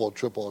double,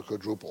 triple, or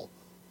quadruple.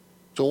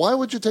 So why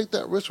would you take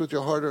that risk with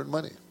your hard-earned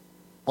money?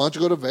 Why don't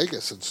you go to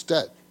Vegas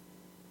instead?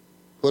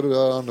 Put it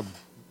on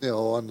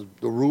the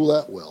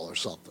roulette wheel or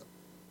something.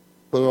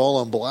 Put it all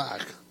on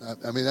black.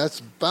 I mean, that's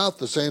about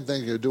the same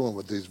thing you're doing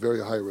with these very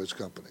high-risk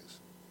companies.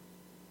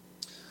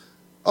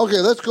 Okay,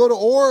 let's go to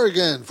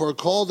Oregon for a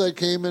call that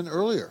came in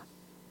earlier.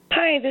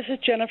 Hi, this is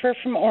Jennifer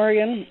from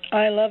Oregon.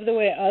 I love the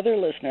way other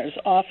listeners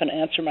often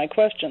answer my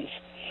questions.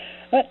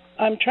 But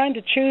I'm trying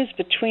to choose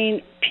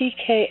between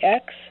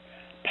PKX,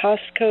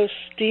 POSCO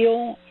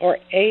Steel, or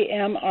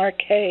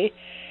AMRK,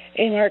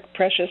 A-Mark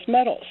Precious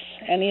Metals.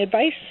 Any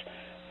advice?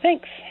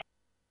 Thanks.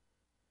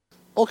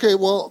 Okay,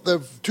 well,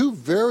 they're two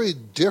very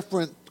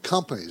different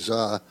companies.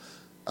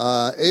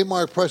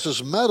 A-Mark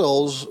Precious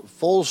Metals,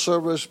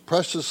 full-service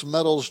precious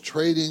metals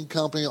trading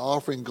company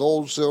offering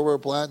gold, silver,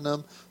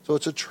 platinum. So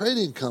it's a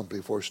trading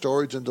company for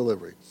storage and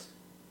delivery.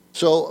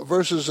 So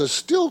versus a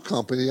steel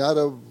company aren't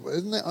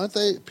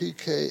they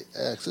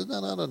PKX? Isn't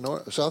that out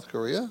of South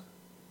Korea?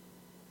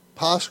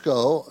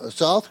 POSCO, a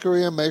South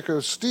Korean maker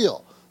of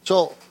steel.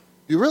 So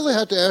you really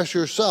have to ask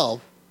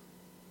yourself,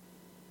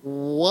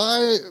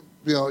 why,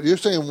 you're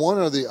saying one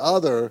or the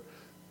other,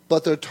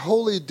 but they're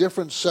totally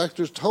different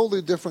sectors,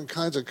 totally different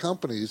kinds of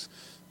companies.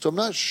 So I'm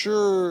not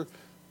sure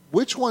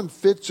which one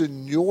fits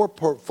in your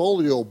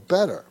portfolio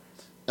better.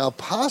 Now,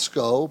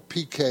 POSCO,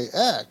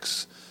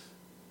 PKX,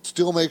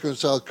 steelmaker in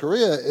South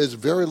Korea, is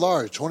very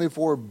large,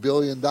 $24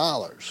 billion.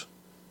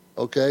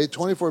 Okay,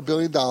 $24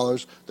 billion.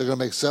 They're going to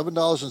make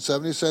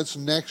 $7.70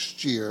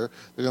 next year.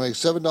 They're going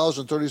to make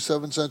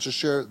 $7.37 a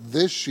share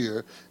this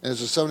year, and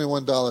it's a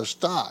 $71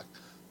 stock.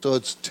 So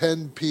it's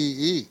 10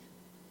 PE.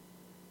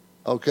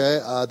 Okay,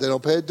 they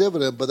don't pay a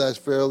dividend, but that's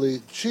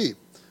fairly cheap.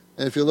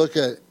 And if you look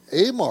at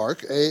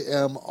A-Mark,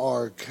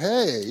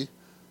 AMRK,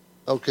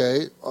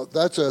 okay,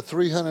 that's a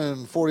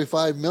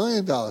 $345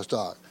 million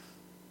stock.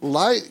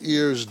 Light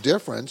years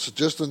difference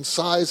just in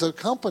size of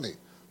company.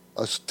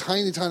 A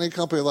tiny, tiny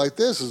company like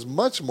this is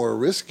much more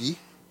risky.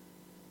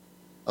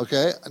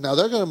 Okay, now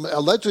they're going to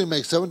allegedly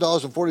make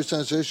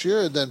 $7.40 this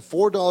year and then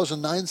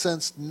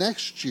 $4.09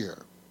 next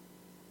year.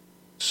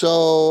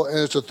 So, and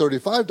it's a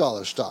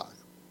 $35 stock.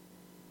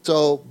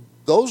 So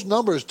those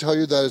numbers tell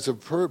you that it's a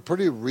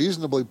pretty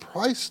reasonably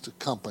priced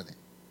company.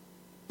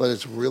 but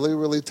it's really,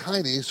 really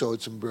tiny, so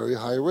it's very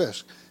high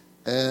risk.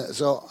 And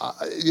so,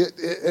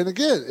 and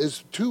again,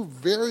 it's two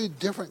very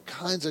different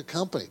kinds of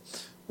company.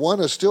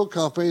 One, a steel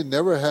company,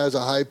 never has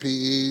a high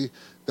PE,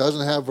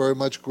 doesn't have very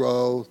much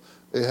growth.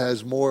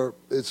 It's more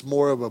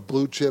of a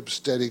blue chip,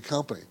 steady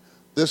company.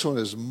 This one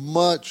is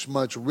much,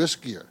 much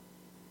riskier,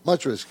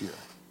 much riskier.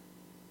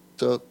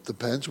 So it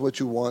depends what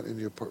you want in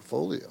your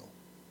portfolio.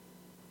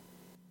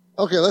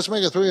 Okay, let's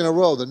make it 3 in a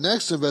row. The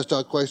next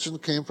InvestTalk question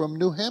came from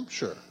New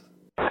Hampshire.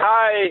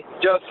 Hi,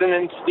 Justin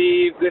and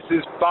Steve. This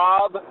is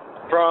Bob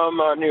from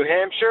New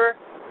Hampshire.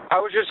 I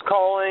was just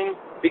calling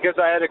because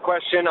I had a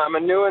question. I'm a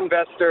new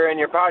investor, and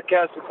your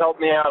podcast has helped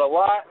me out a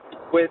lot.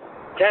 With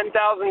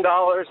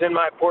 $10,000 in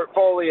my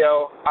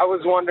portfolio, I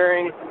was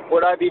wondering,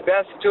 would I be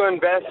best to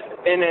invest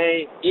in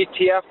a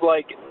ETF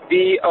like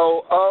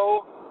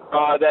VOO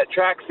that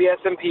tracks the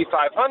S&P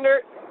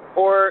 500,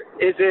 or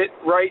is it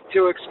right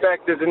to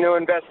expect as a new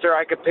investor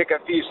I could pick a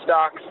few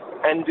stocks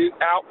and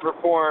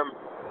outperform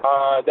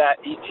that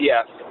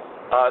ETF?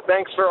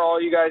 Thanks for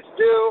all you guys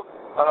do,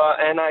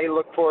 and I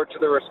look forward to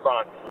the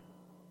response.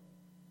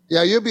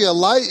 Yeah, you'll be a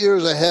light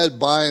years ahead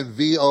buying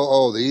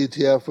VOO, the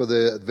ETF for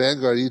the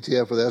Vanguard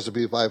ETF for the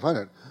S&P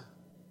 500,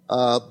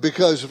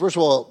 because first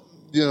of all,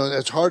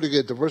 it's hard to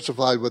get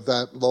diversified with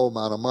that low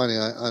amount of money.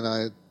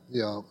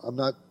 I'm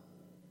not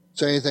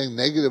saying anything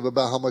negative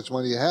about how much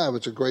money you have.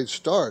 It's a great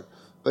start,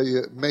 but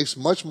it makes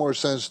much more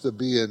sense to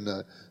be in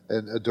a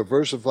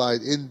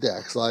diversified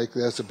index like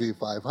the S&P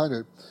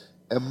 500.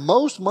 And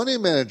most money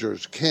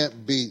managers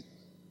cannot beat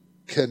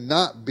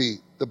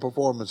the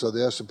performance of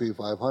the S&P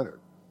 500.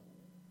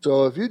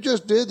 So if you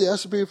just did the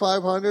S&P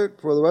 500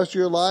 for the rest of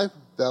your life,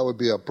 that would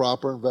be a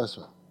proper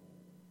investment.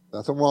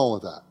 Nothing wrong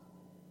with that.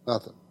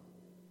 Nothing.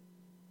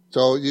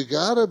 So you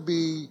got to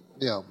be,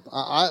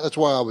 that's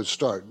why I would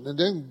start. And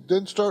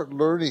then start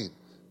learning.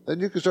 Then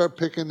you can start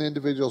picking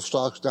individual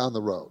stocks down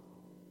the road.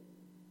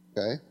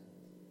 Okay?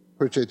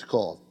 Appreciate the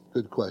call.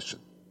 Good question.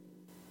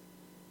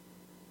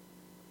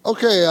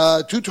 Okay,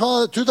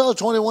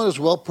 2021 is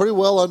pretty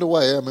well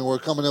underway. I mean, we're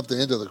coming up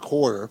the end of the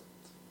quarter.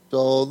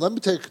 So let me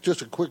take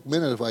just a quick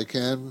minute, if I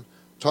can,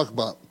 talk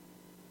about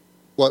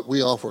what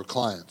we offer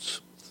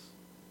clients.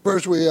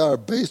 First, we are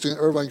based in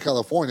Irvine,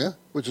 California,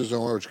 which is in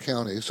Orange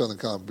County, Southern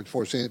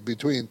California,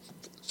 between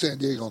San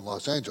Diego and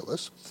Los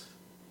Angeles.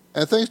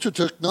 And thanks to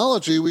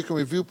technology, we can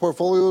review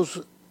portfolios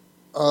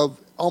of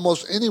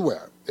almost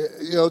anywhere.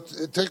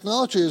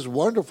 Technology is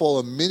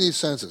wonderful in many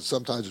senses.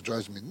 Sometimes it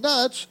drives me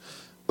nuts,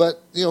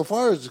 but as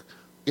far as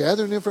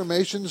gathering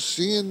information,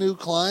 seeing new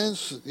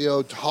clients,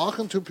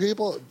 talking to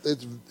people,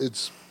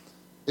 it's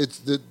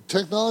the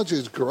technology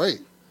is great,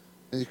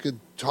 and you can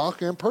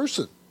talk in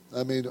person.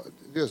 I mean,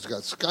 you've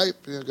got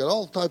Skype, you've got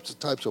all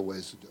types of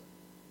ways to do it.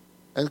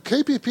 And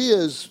KPP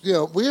is,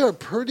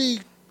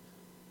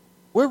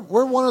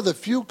 we're one of the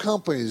few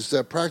companies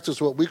that practice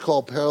what we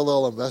call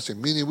parallel investing,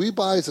 meaning we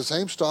buy the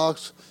same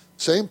stocks,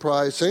 same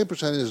price, same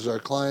percentage as our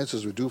clients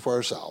as we do for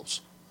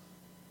ourselves.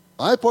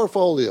 My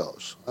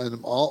portfolios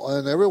and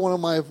every one of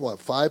my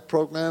 5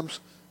 programs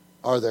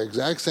are the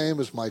exact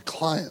same as my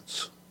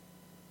clients.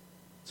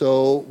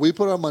 So we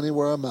put our money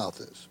where our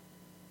mouth is.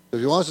 If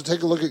you want us to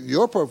take a look at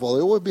your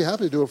portfolio, we'd be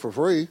happy to do it for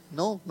free.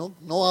 No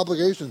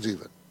obligations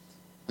even.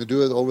 You can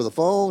do it over the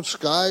phone,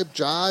 Skype,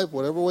 Jive,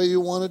 whatever way you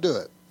want to do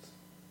it.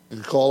 You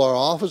can call our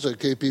office at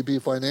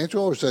KPP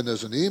Financial or send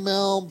us an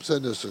email.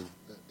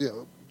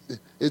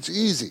 It's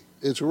easy.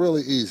 It's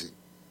really easy.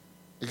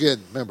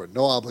 Again, remember,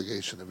 no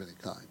obligation of any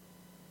kind.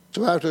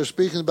 So after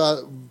speaking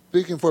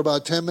for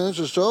about 10 minutes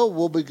or so,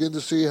 you'll begin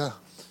to see how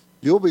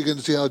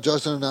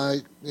Justin and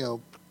I,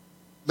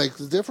 make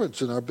the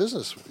difference in our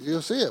business.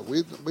 You'll see it.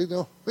 We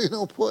don't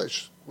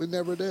push. We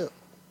never do.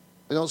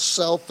 We don't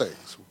sell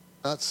things. We're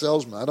not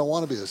salesmen. I don't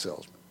want to be a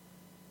salesman.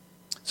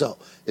 So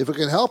if it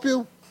can help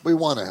you, we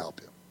want to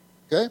help you.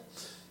 Okay?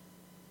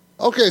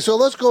 Okay, so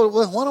let's go.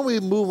 Why don't we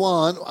move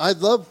on? I'd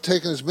love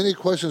taking as many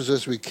questions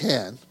as we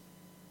can.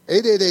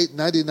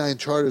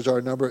 888-99-CHART is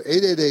our number,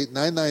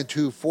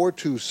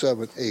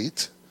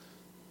 888-992-4278.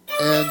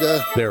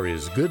 And there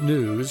is good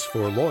news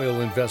for loyal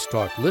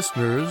InvestTalk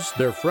listeners,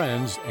 their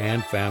friends,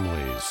 and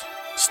families.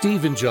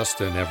 Steve and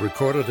Justin have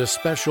recorded a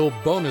special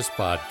bonus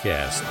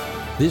podcast.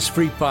 This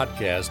free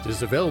podcast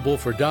is available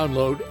for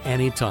download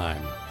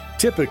anytime.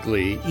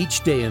 Typically,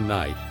 each day and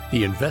night,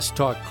 the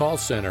InvestTalk call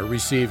center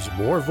receives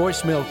more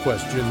voicemail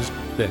questions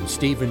than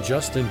Steve and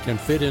Justin can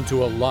fit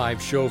into a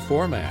live show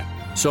format.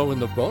 So in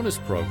the bonus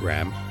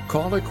program,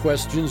 caller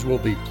questions will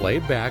be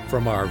played back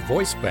from our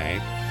voice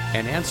bank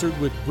and answered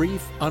with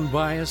brief,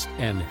 unbiased,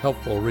 and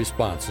helpful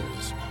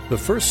responses. The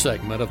first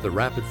segment of the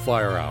Rapid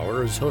Fire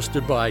Hour is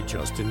hosted by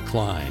Justin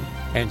Klein,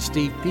 and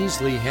Steve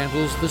Peasley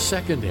handles the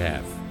second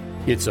half.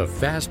 It's a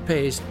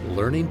fast-paced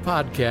learning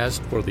podcast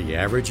for the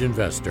average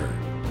investor.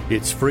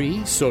 It's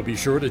free, so be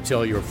sure to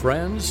tell your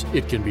friends.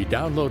 It can be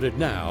downloaded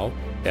now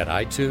at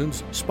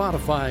iTunes,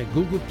 Spotify,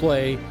 Google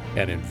Play,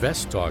 and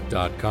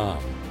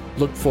investtalk.com.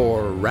 Look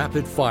for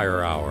Rapid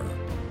Fire Hour.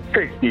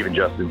 Hey, Steve and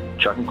Justin,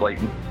 Chuck and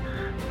Clayton.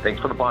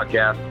 Thanks for the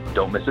podcast.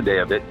 Don't miss a day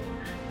of it.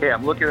 Hey,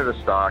 I'm looking at a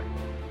stock,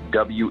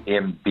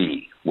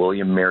 WMB,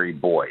 William Mary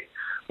Boy,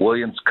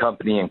 Williams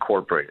Company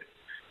Incorporated.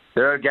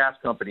 They're a gas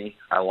company.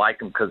 I like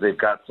them because they've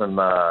got some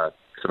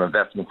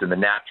investments in the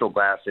natural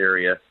gas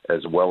area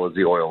as well as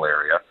the oil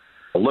area.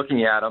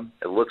 Looking at them,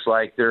 it looks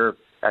like they're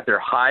at their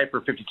high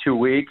for 52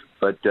 weeks,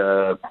 but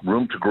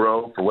room to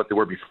grow for what they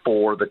were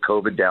before the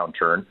COVID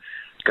downturn.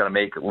 It's going to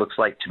make, it looks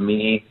like to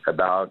me,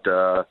 about,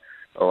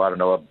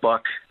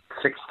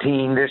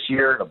 $1.16 this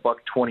year and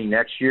 $1.20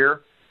 next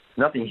year.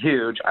 Nothing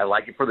huge. I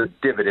like it for the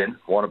dividend.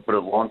 I want to put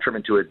it long-term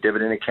into a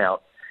dividend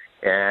account.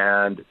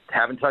 And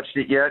haven't touched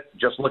it yet,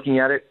 just looking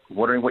at it,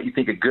 wondering what you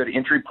think a good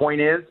entry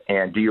point is,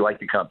 and do you like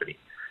the company?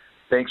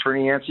 Thanks for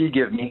any answer you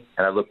give me,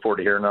 and I look forward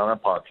to hearing it on a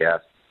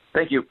podcast.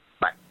 Thank you.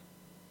 Bye.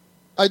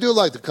 I do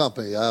like the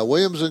company.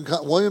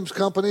 Williams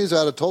Companies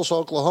out of Tulsa,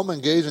 Oklahoma,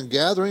 engage in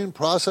gathering,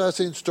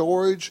 processing,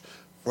 storage,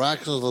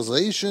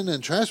 fractionalization,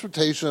 and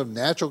transportation of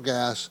natural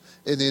gas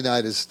in the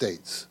United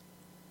States.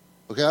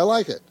 Okay, I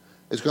like it.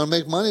 It's going to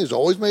make money. It's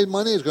always made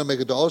money. It's going to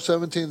make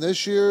 $1.17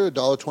 this year,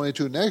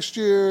 $1.22 next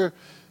year.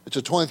 It's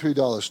a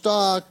 $23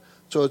 stock,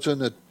 so it's in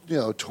the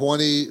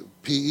 20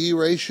 PE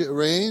ratio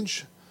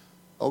range.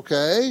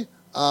 Okay,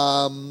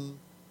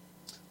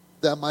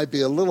 that might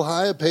be a little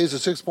high. It pays a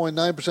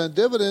 6.9%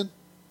 dividend.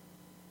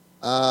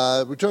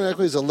 Return on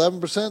equity is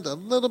 11%, a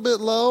little bit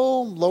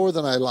low, lower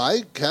than I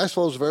like. Cash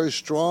flow is very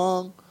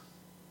strong.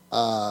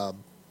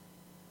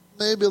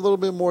 Maybe a little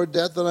bit more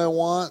debt than I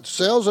want.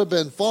 Sales have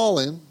been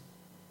falling,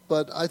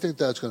 but I think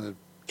that's going to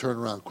turn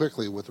around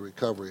quickly with the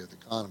recovery of the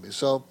economy.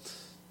 So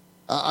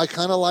I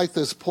kind of like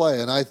this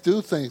play, and I do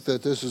think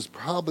that this is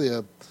probably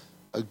a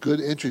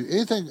good entry.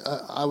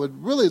 I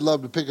would really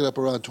love to pick it up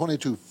around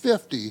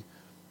 $22.50,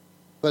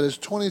 but it's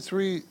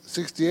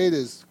 $23.68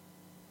 is,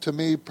 to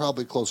me,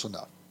 probably close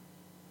enough.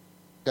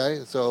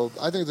 Okay, so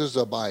I think this is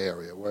a buy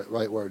area,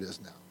 right where it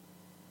is now.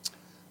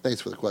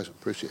 Thanks for the question.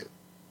 Appreciate it.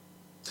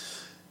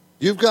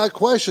 You've got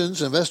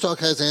questions. InvestTalk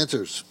has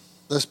answers.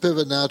 Let's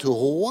pivot now to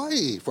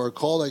Hawaii for a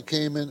call that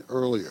came in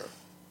earlier.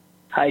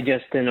 Hi,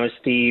 Justin or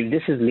Steve.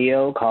 This is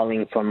Leo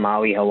calling from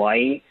Maui,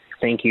 Hawaii.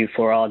 Thank you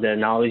for all the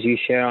knowledge you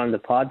share on the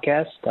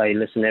podcast. I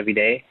listen every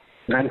day.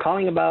 And I'm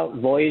calling about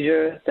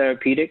Voyager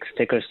Therapeutics,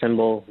 ticker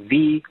symbol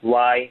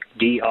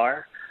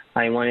VYDR.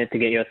 I wanted to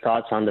get your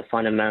thoughts on the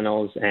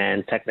fundamentals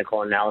and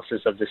technical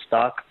analysis of the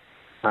stock.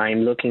 I'm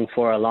looking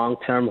for a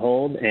long-term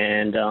hold,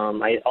 and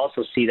I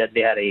also see that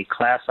they had a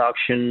class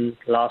action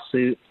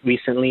lawsuit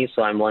recently,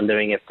 so I'm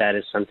wondering if that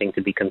is something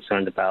to be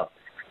concerned about.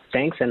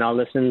 Thanks, and I'll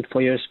listen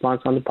for your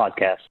response on the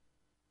podcast.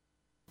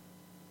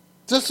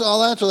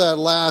 I'll answer that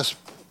last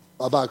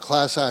about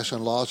class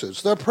action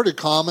lawsuits. They're pretty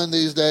common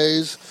these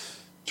days.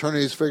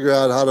 Attorneys figure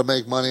out how to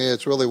make money.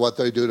 It's really what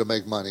they do to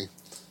make money.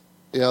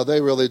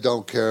 They really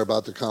don't care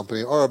about the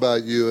company or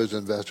about you as an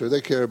investor. They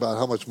care about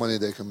how much money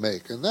they can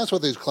make. And that's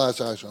what these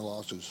class action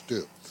lawsuits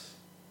do.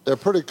 They're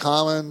pretty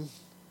common.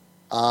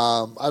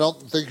 I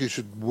don't think you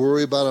should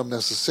worry about them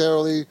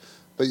necessarily,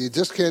 but you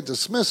just can't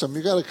dismiss them.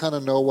 You got to kind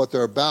of know what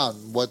they're about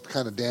and what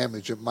kind of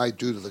damage it might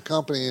do to the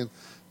company, and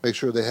make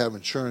sure they have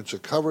insurance to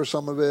cover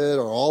some of it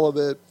or all of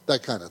it,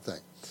 that kind of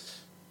thing.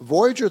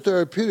 Voyager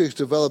Therapeutics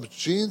develops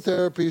gene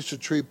therapies to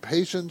treat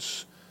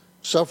patients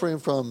suffering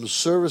from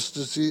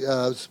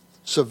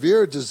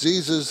severe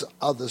diseases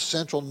of the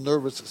central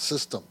nervous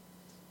system.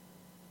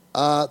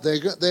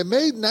 They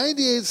made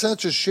 98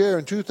 cents a share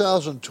in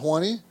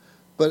 2020,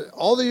 but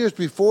all the years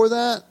before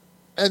that,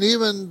 and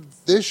even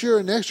this year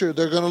and next year,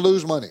 they're going to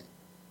lose money.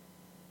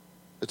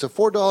 It's a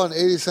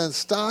 $4.80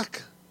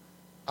 stock.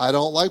 I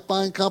don't like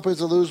buying companies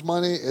that lose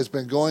money. It's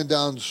been going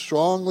down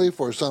strongly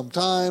for some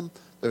time.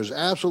 There's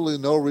absolutely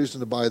no reason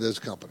to buy this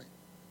company.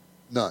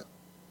 None.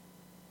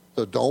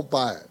 So don't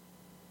buy it.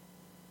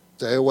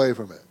 Stay away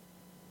from it.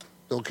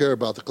 Don't care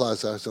about the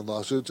class action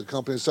lawsuits. The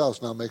company itself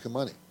is not making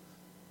money.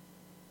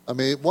 I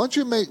mean, when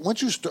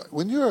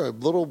you're a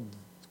little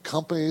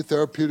company,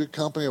 therapeutic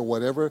company or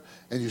whatever,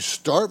 and you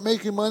start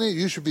making money,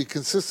 you should be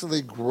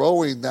consistently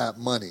growing that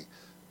money.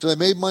 So they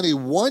made money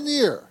 1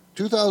 year,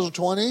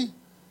 2020,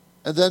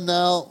 and then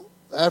now,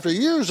 after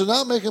years, they're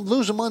not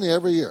losing money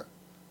every year.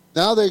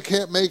 Now they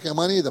can't make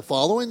money the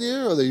following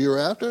year or the year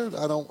after.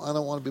 I don't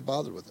want to be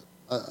bothered with it.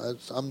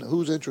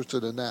 Who's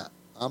interested in that?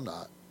 I'm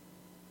not.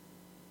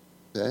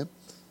 Okay.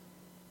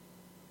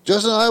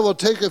 Justin and I will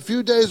take a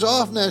few days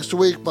off next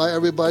week by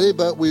everybody,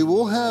 but we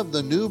will have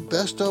the new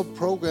Best of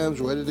programs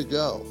ready to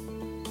go.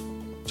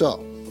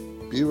 So,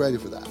 be ready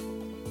for that.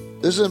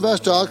 This is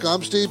Invest Talk.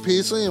 I'm Steve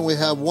Peasley, and we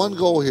have one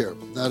goal here,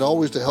 not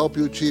always to help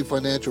you achieve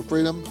financial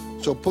freedom.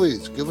 So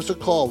please, give us a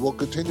call. We'll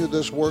continue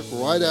this work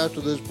right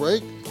after this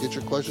break. Get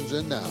your questions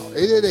in now.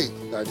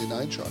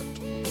 888-99-CHART.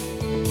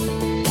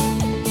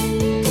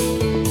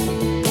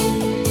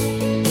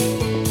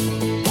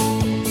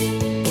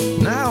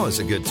 Now is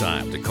a good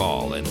time to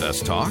call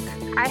Invest Talk.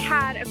 I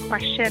had a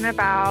question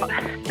about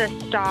the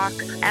stock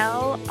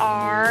LRLC.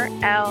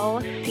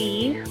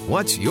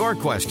 What's your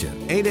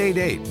question?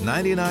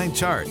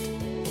 888-99-CHART.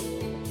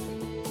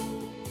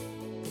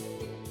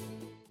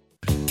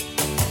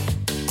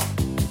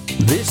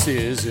 This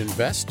is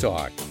Invest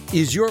Talk.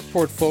 Is your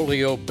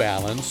portfolio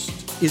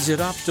balanced? Is it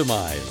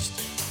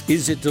optimized?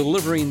 Is it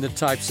delivering the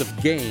types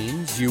of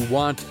gains you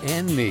want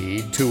and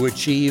need to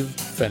achieve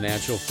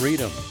financial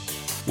freedom?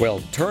 Well,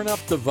 turn up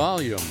the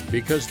volume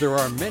because there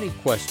are many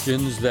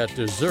questions that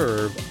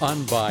deserve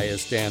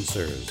unbiased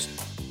answers.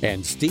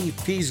 And Steve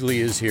Peasley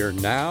is here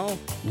now,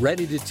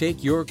 ready to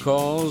take your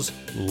calls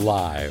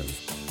live.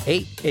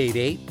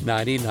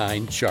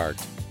 888-99-CHART.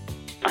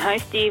 Hi,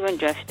 Steve and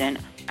Justin.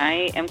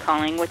 I am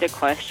calling with a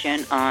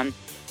question on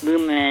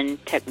Lumen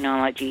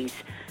Technologies.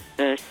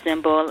 The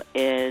symbol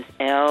is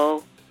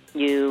LUMN.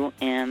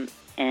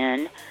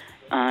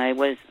 I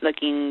was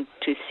looking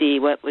to see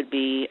what would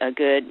be a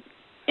good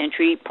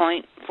entry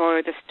point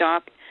for the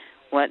stock,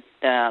 what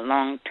the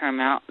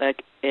long-term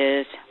outlook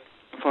is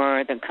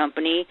for the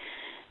company.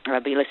 I'll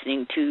be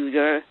listening to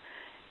your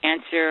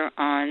answer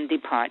on the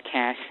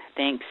podcast.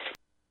 Thanks.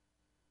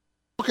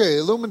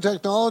 Okay, Lumen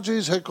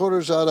Technologies,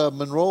 headquarters out of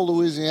Monroe,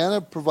 Louisiana,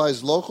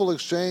 provides local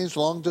exchange,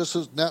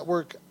 long-distance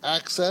network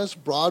access,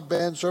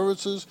 broadband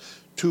services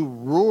to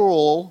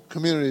rural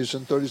communities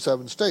in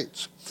 37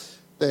 states.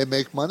 They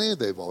make money.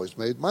 They've always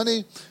made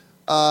money.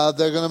 They're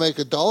going to make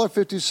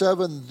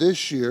 $1.57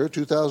 this year,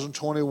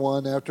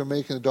 2021, after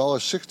making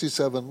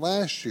 $1.67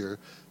 last year.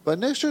 But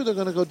next year they're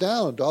going to go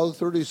down,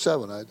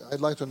 $1.37.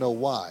 I'd like to know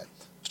why.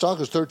 Stock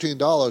is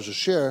 $13 a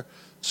share,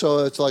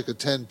 so it's like a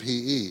 10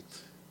 PE,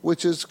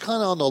 which is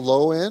kind of on the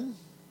low end.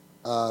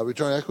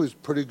 Return on equity is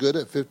pretty good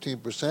at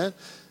 15%.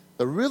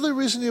 The really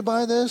reason you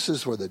buy this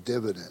is for the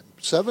dividend,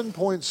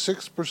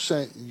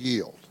 7.6%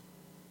 yield.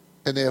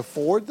 Can they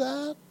afford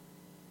that?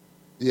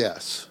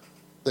 Yes,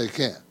 they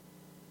can.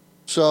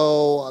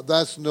 So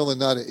that's really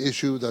not an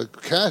issue. The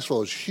cash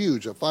flow is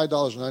huge at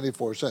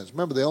 $5.94.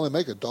 Remember, they only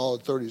make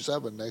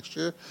 $1.37 next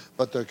year,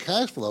 but their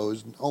cash flow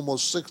is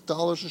almost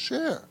 $6 a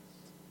share.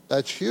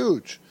 That's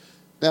huge.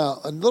 Now,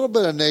 a little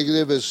bit of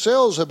negative is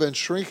sales have been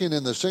shrinking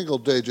in the single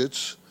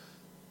digits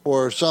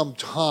for some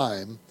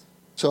time.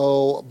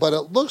 So, but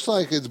it looks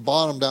like it's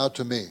bottomed out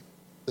to me,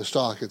 the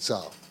stock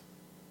itself.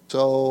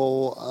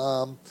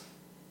 So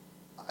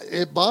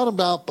it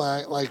bottomed out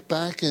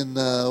back in,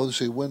 let's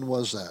see, when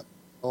was that?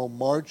 Oh,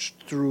 March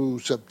through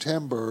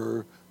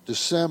September,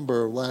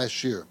 December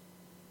last year.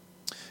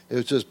 It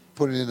was just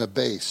putting in a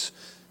base.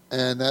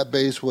 And that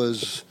base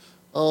was,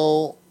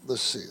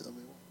 let's see, what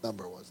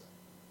number was that?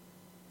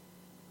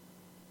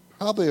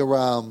 Probably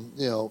around,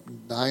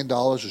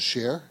 $9 a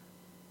share.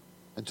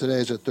 And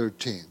today's at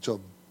 13.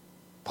 So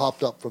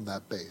popped up from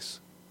that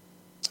base.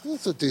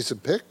 That's a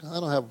decent pick. I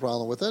don't have a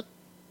problem with it.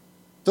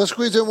 Let's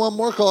squeeze in one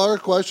more caller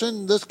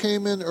question. This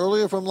came in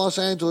earlier from Los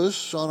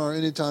Angeles on our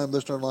Anytime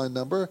Listener Line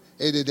number,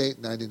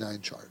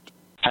 888-99-CHART.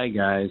 Hi,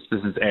 guys.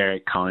 This is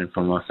Eric calling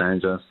from Los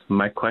Angeles.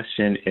 My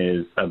question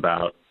is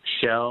about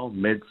Shell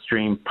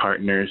Midstream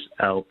Partners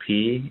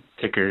LP,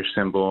 ticker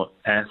symbol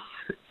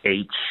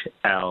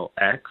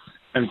SHLX.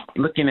 I'm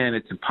looking at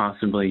it to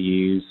possibly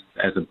use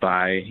as a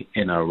buy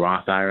in a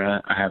Roth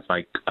IRA. I have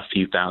like a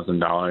few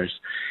 $1,000s.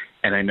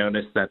 And I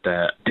noticed that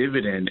the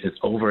dividend is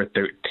over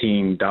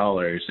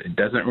 $13. It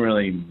doesn't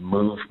really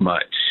move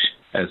much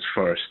as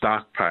for a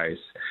stock price,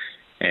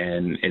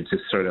 and it's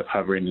just sort of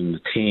hovering in the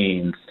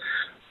teens.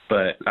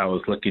 But I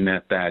was looking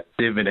at that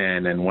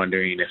dividend and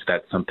wondering if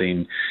that's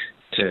something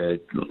to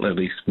at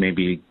least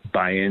maybe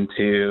buy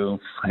into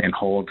and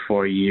hold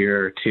for a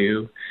year or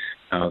two.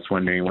 I was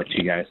wondering what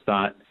you guys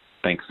thought.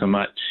 Thanks so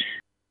much.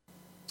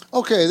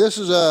 Okay, this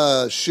is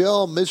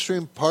Shell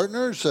Midstream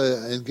Partners,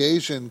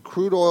 engaged in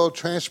crude oil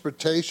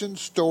transportation,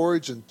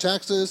 storage in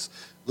Texas,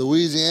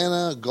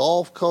 Louisiana,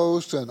 Gulf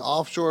Coast, and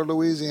offshore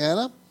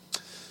Louisiana.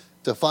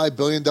 It's a $5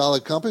 billion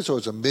company, so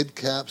it's a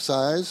mid-cap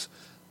size.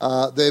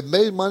 They've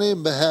made money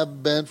and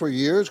have been for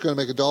years, going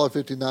to make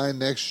 $1.59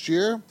 next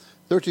year,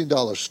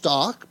 $13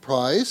 stock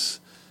price,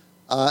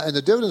 and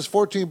the dividend is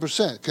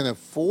 14%. Can it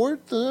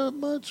afford that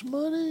much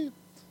money?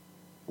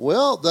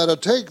 Well, that'll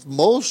take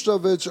most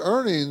of its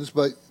earnings,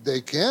 but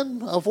they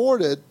can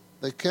afford it.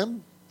 They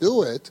can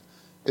do it.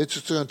 It's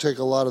just going to take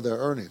a lot of their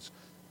earnings.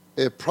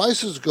 If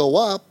prices go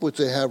up, which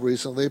they have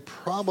recently,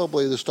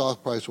 probably the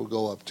stock price will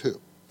go up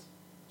too.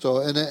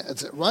 So, and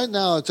right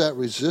now it's at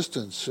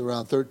resistance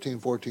around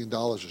 $13,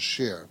 $14 a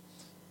share.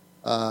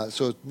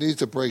 So it needs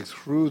to break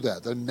through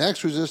that. The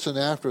next resistance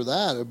after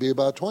that would be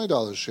about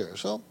 $20 a share.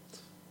 So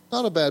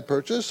not a bad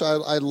purchase. I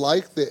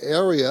like the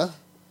area.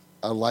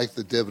 I like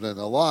the dividend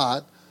a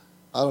lot.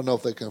 I don't know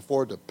if they can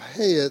afford to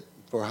pay it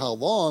for how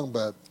long,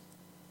 but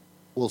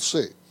we'll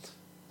see.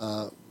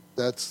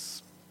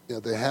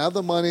 They have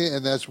the money,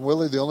 and that's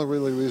really the only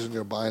reason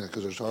you're buying it,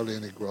 because there's hardly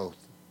any growth,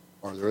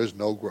 or there is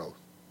no growth.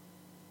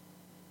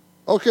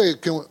 Okay,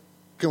 can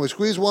we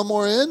squeeze one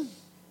more in?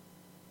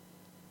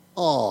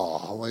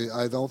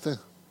 I don't think.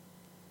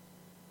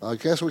 I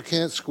guess we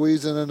can't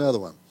squeeze in another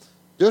one.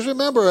 Just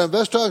remember, our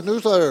Invest Talk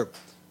newsletter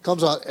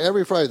comes out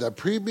every Friday. The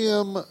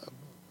premium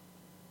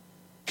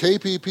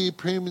KPP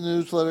premium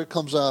newsletter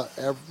comes out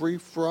every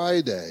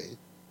Friday.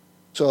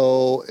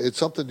 So it's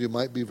something you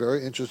might be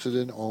very interested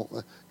in.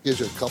 Gives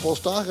you a couple of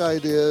stock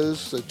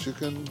ideas that you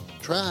can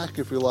track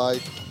if you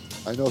like.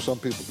 I know some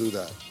people do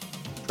that.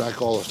 Track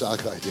all the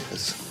stock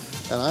ideas.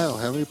 And I don't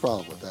have any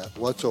problem with that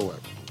whatsoever.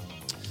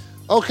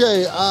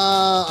 Okay,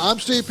 I'm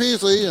Steve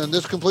Peasley, and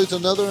this completes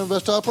another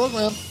Invest Talk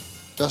program.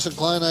 Justin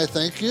Klein, I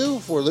thank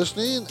you for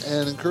listening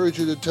and encourage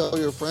you to tell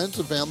your friends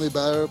and family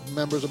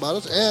members about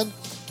us. And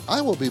I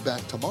will be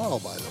back tomorrow,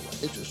 by the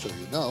way, just so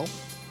you know.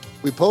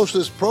 We post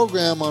this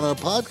program on our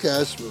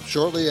podcast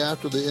shortly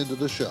after the end of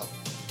the show.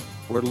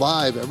 We're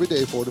live every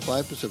day, 4 to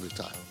 5 Pacific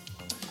time.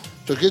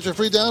 So get your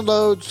free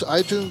downloads,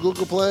 iTunes,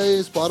 Google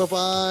Play,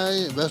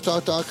 Spotify,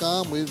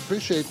 investtalk.com. We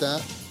appreciate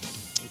that.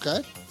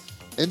 Okay?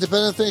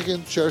 Independent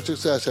thinking, shared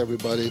success,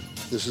 everybody.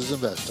 This is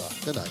Invest Talk.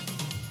 Good night.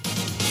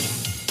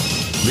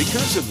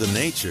 Because of the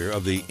nature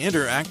of the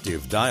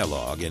interactive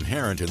dialogue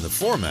inherent in the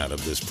format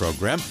of this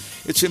program,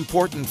 it's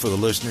important for the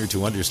listener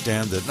to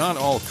understand that not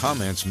all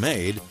comments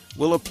made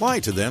will apply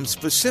to them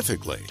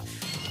specifically.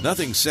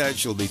 Nothing said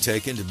shall be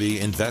taken to be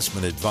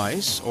investment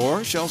advice,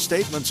 or shall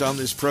statements on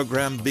this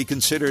program be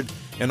considered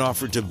an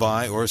offer to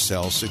buy or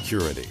sell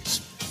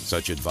securities.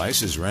 Such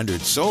advice is rendered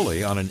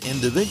solely on an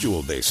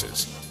individual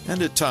basis,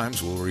 and at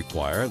times will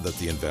require that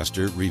the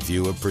investor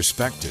review a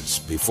prospectus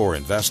before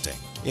investing.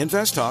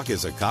 Invest Talk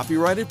is a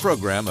copyrighted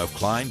program of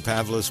Klein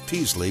Pavlis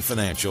Peasley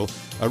Financial,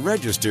 a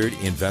registered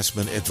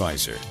investment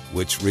advisor,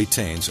 which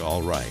retains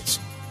all rights.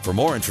 For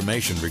more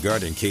information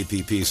regarding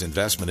KPP's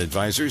investment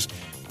advisors,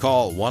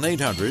 call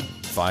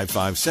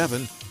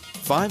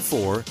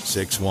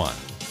 1-800-557-5461.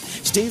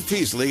 Steve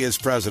Peasley is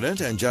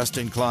President and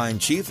Justin Klein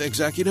Chief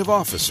Executive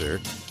Officer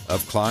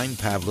of Klein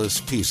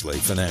Pavlis Peasley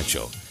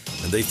Financial.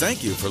 And they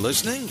thank you for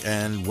listening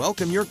and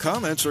welcome your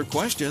comments or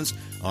questions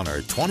on our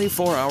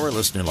 24-hour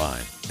listener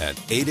line at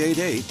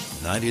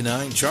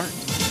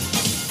 888-99-CHART.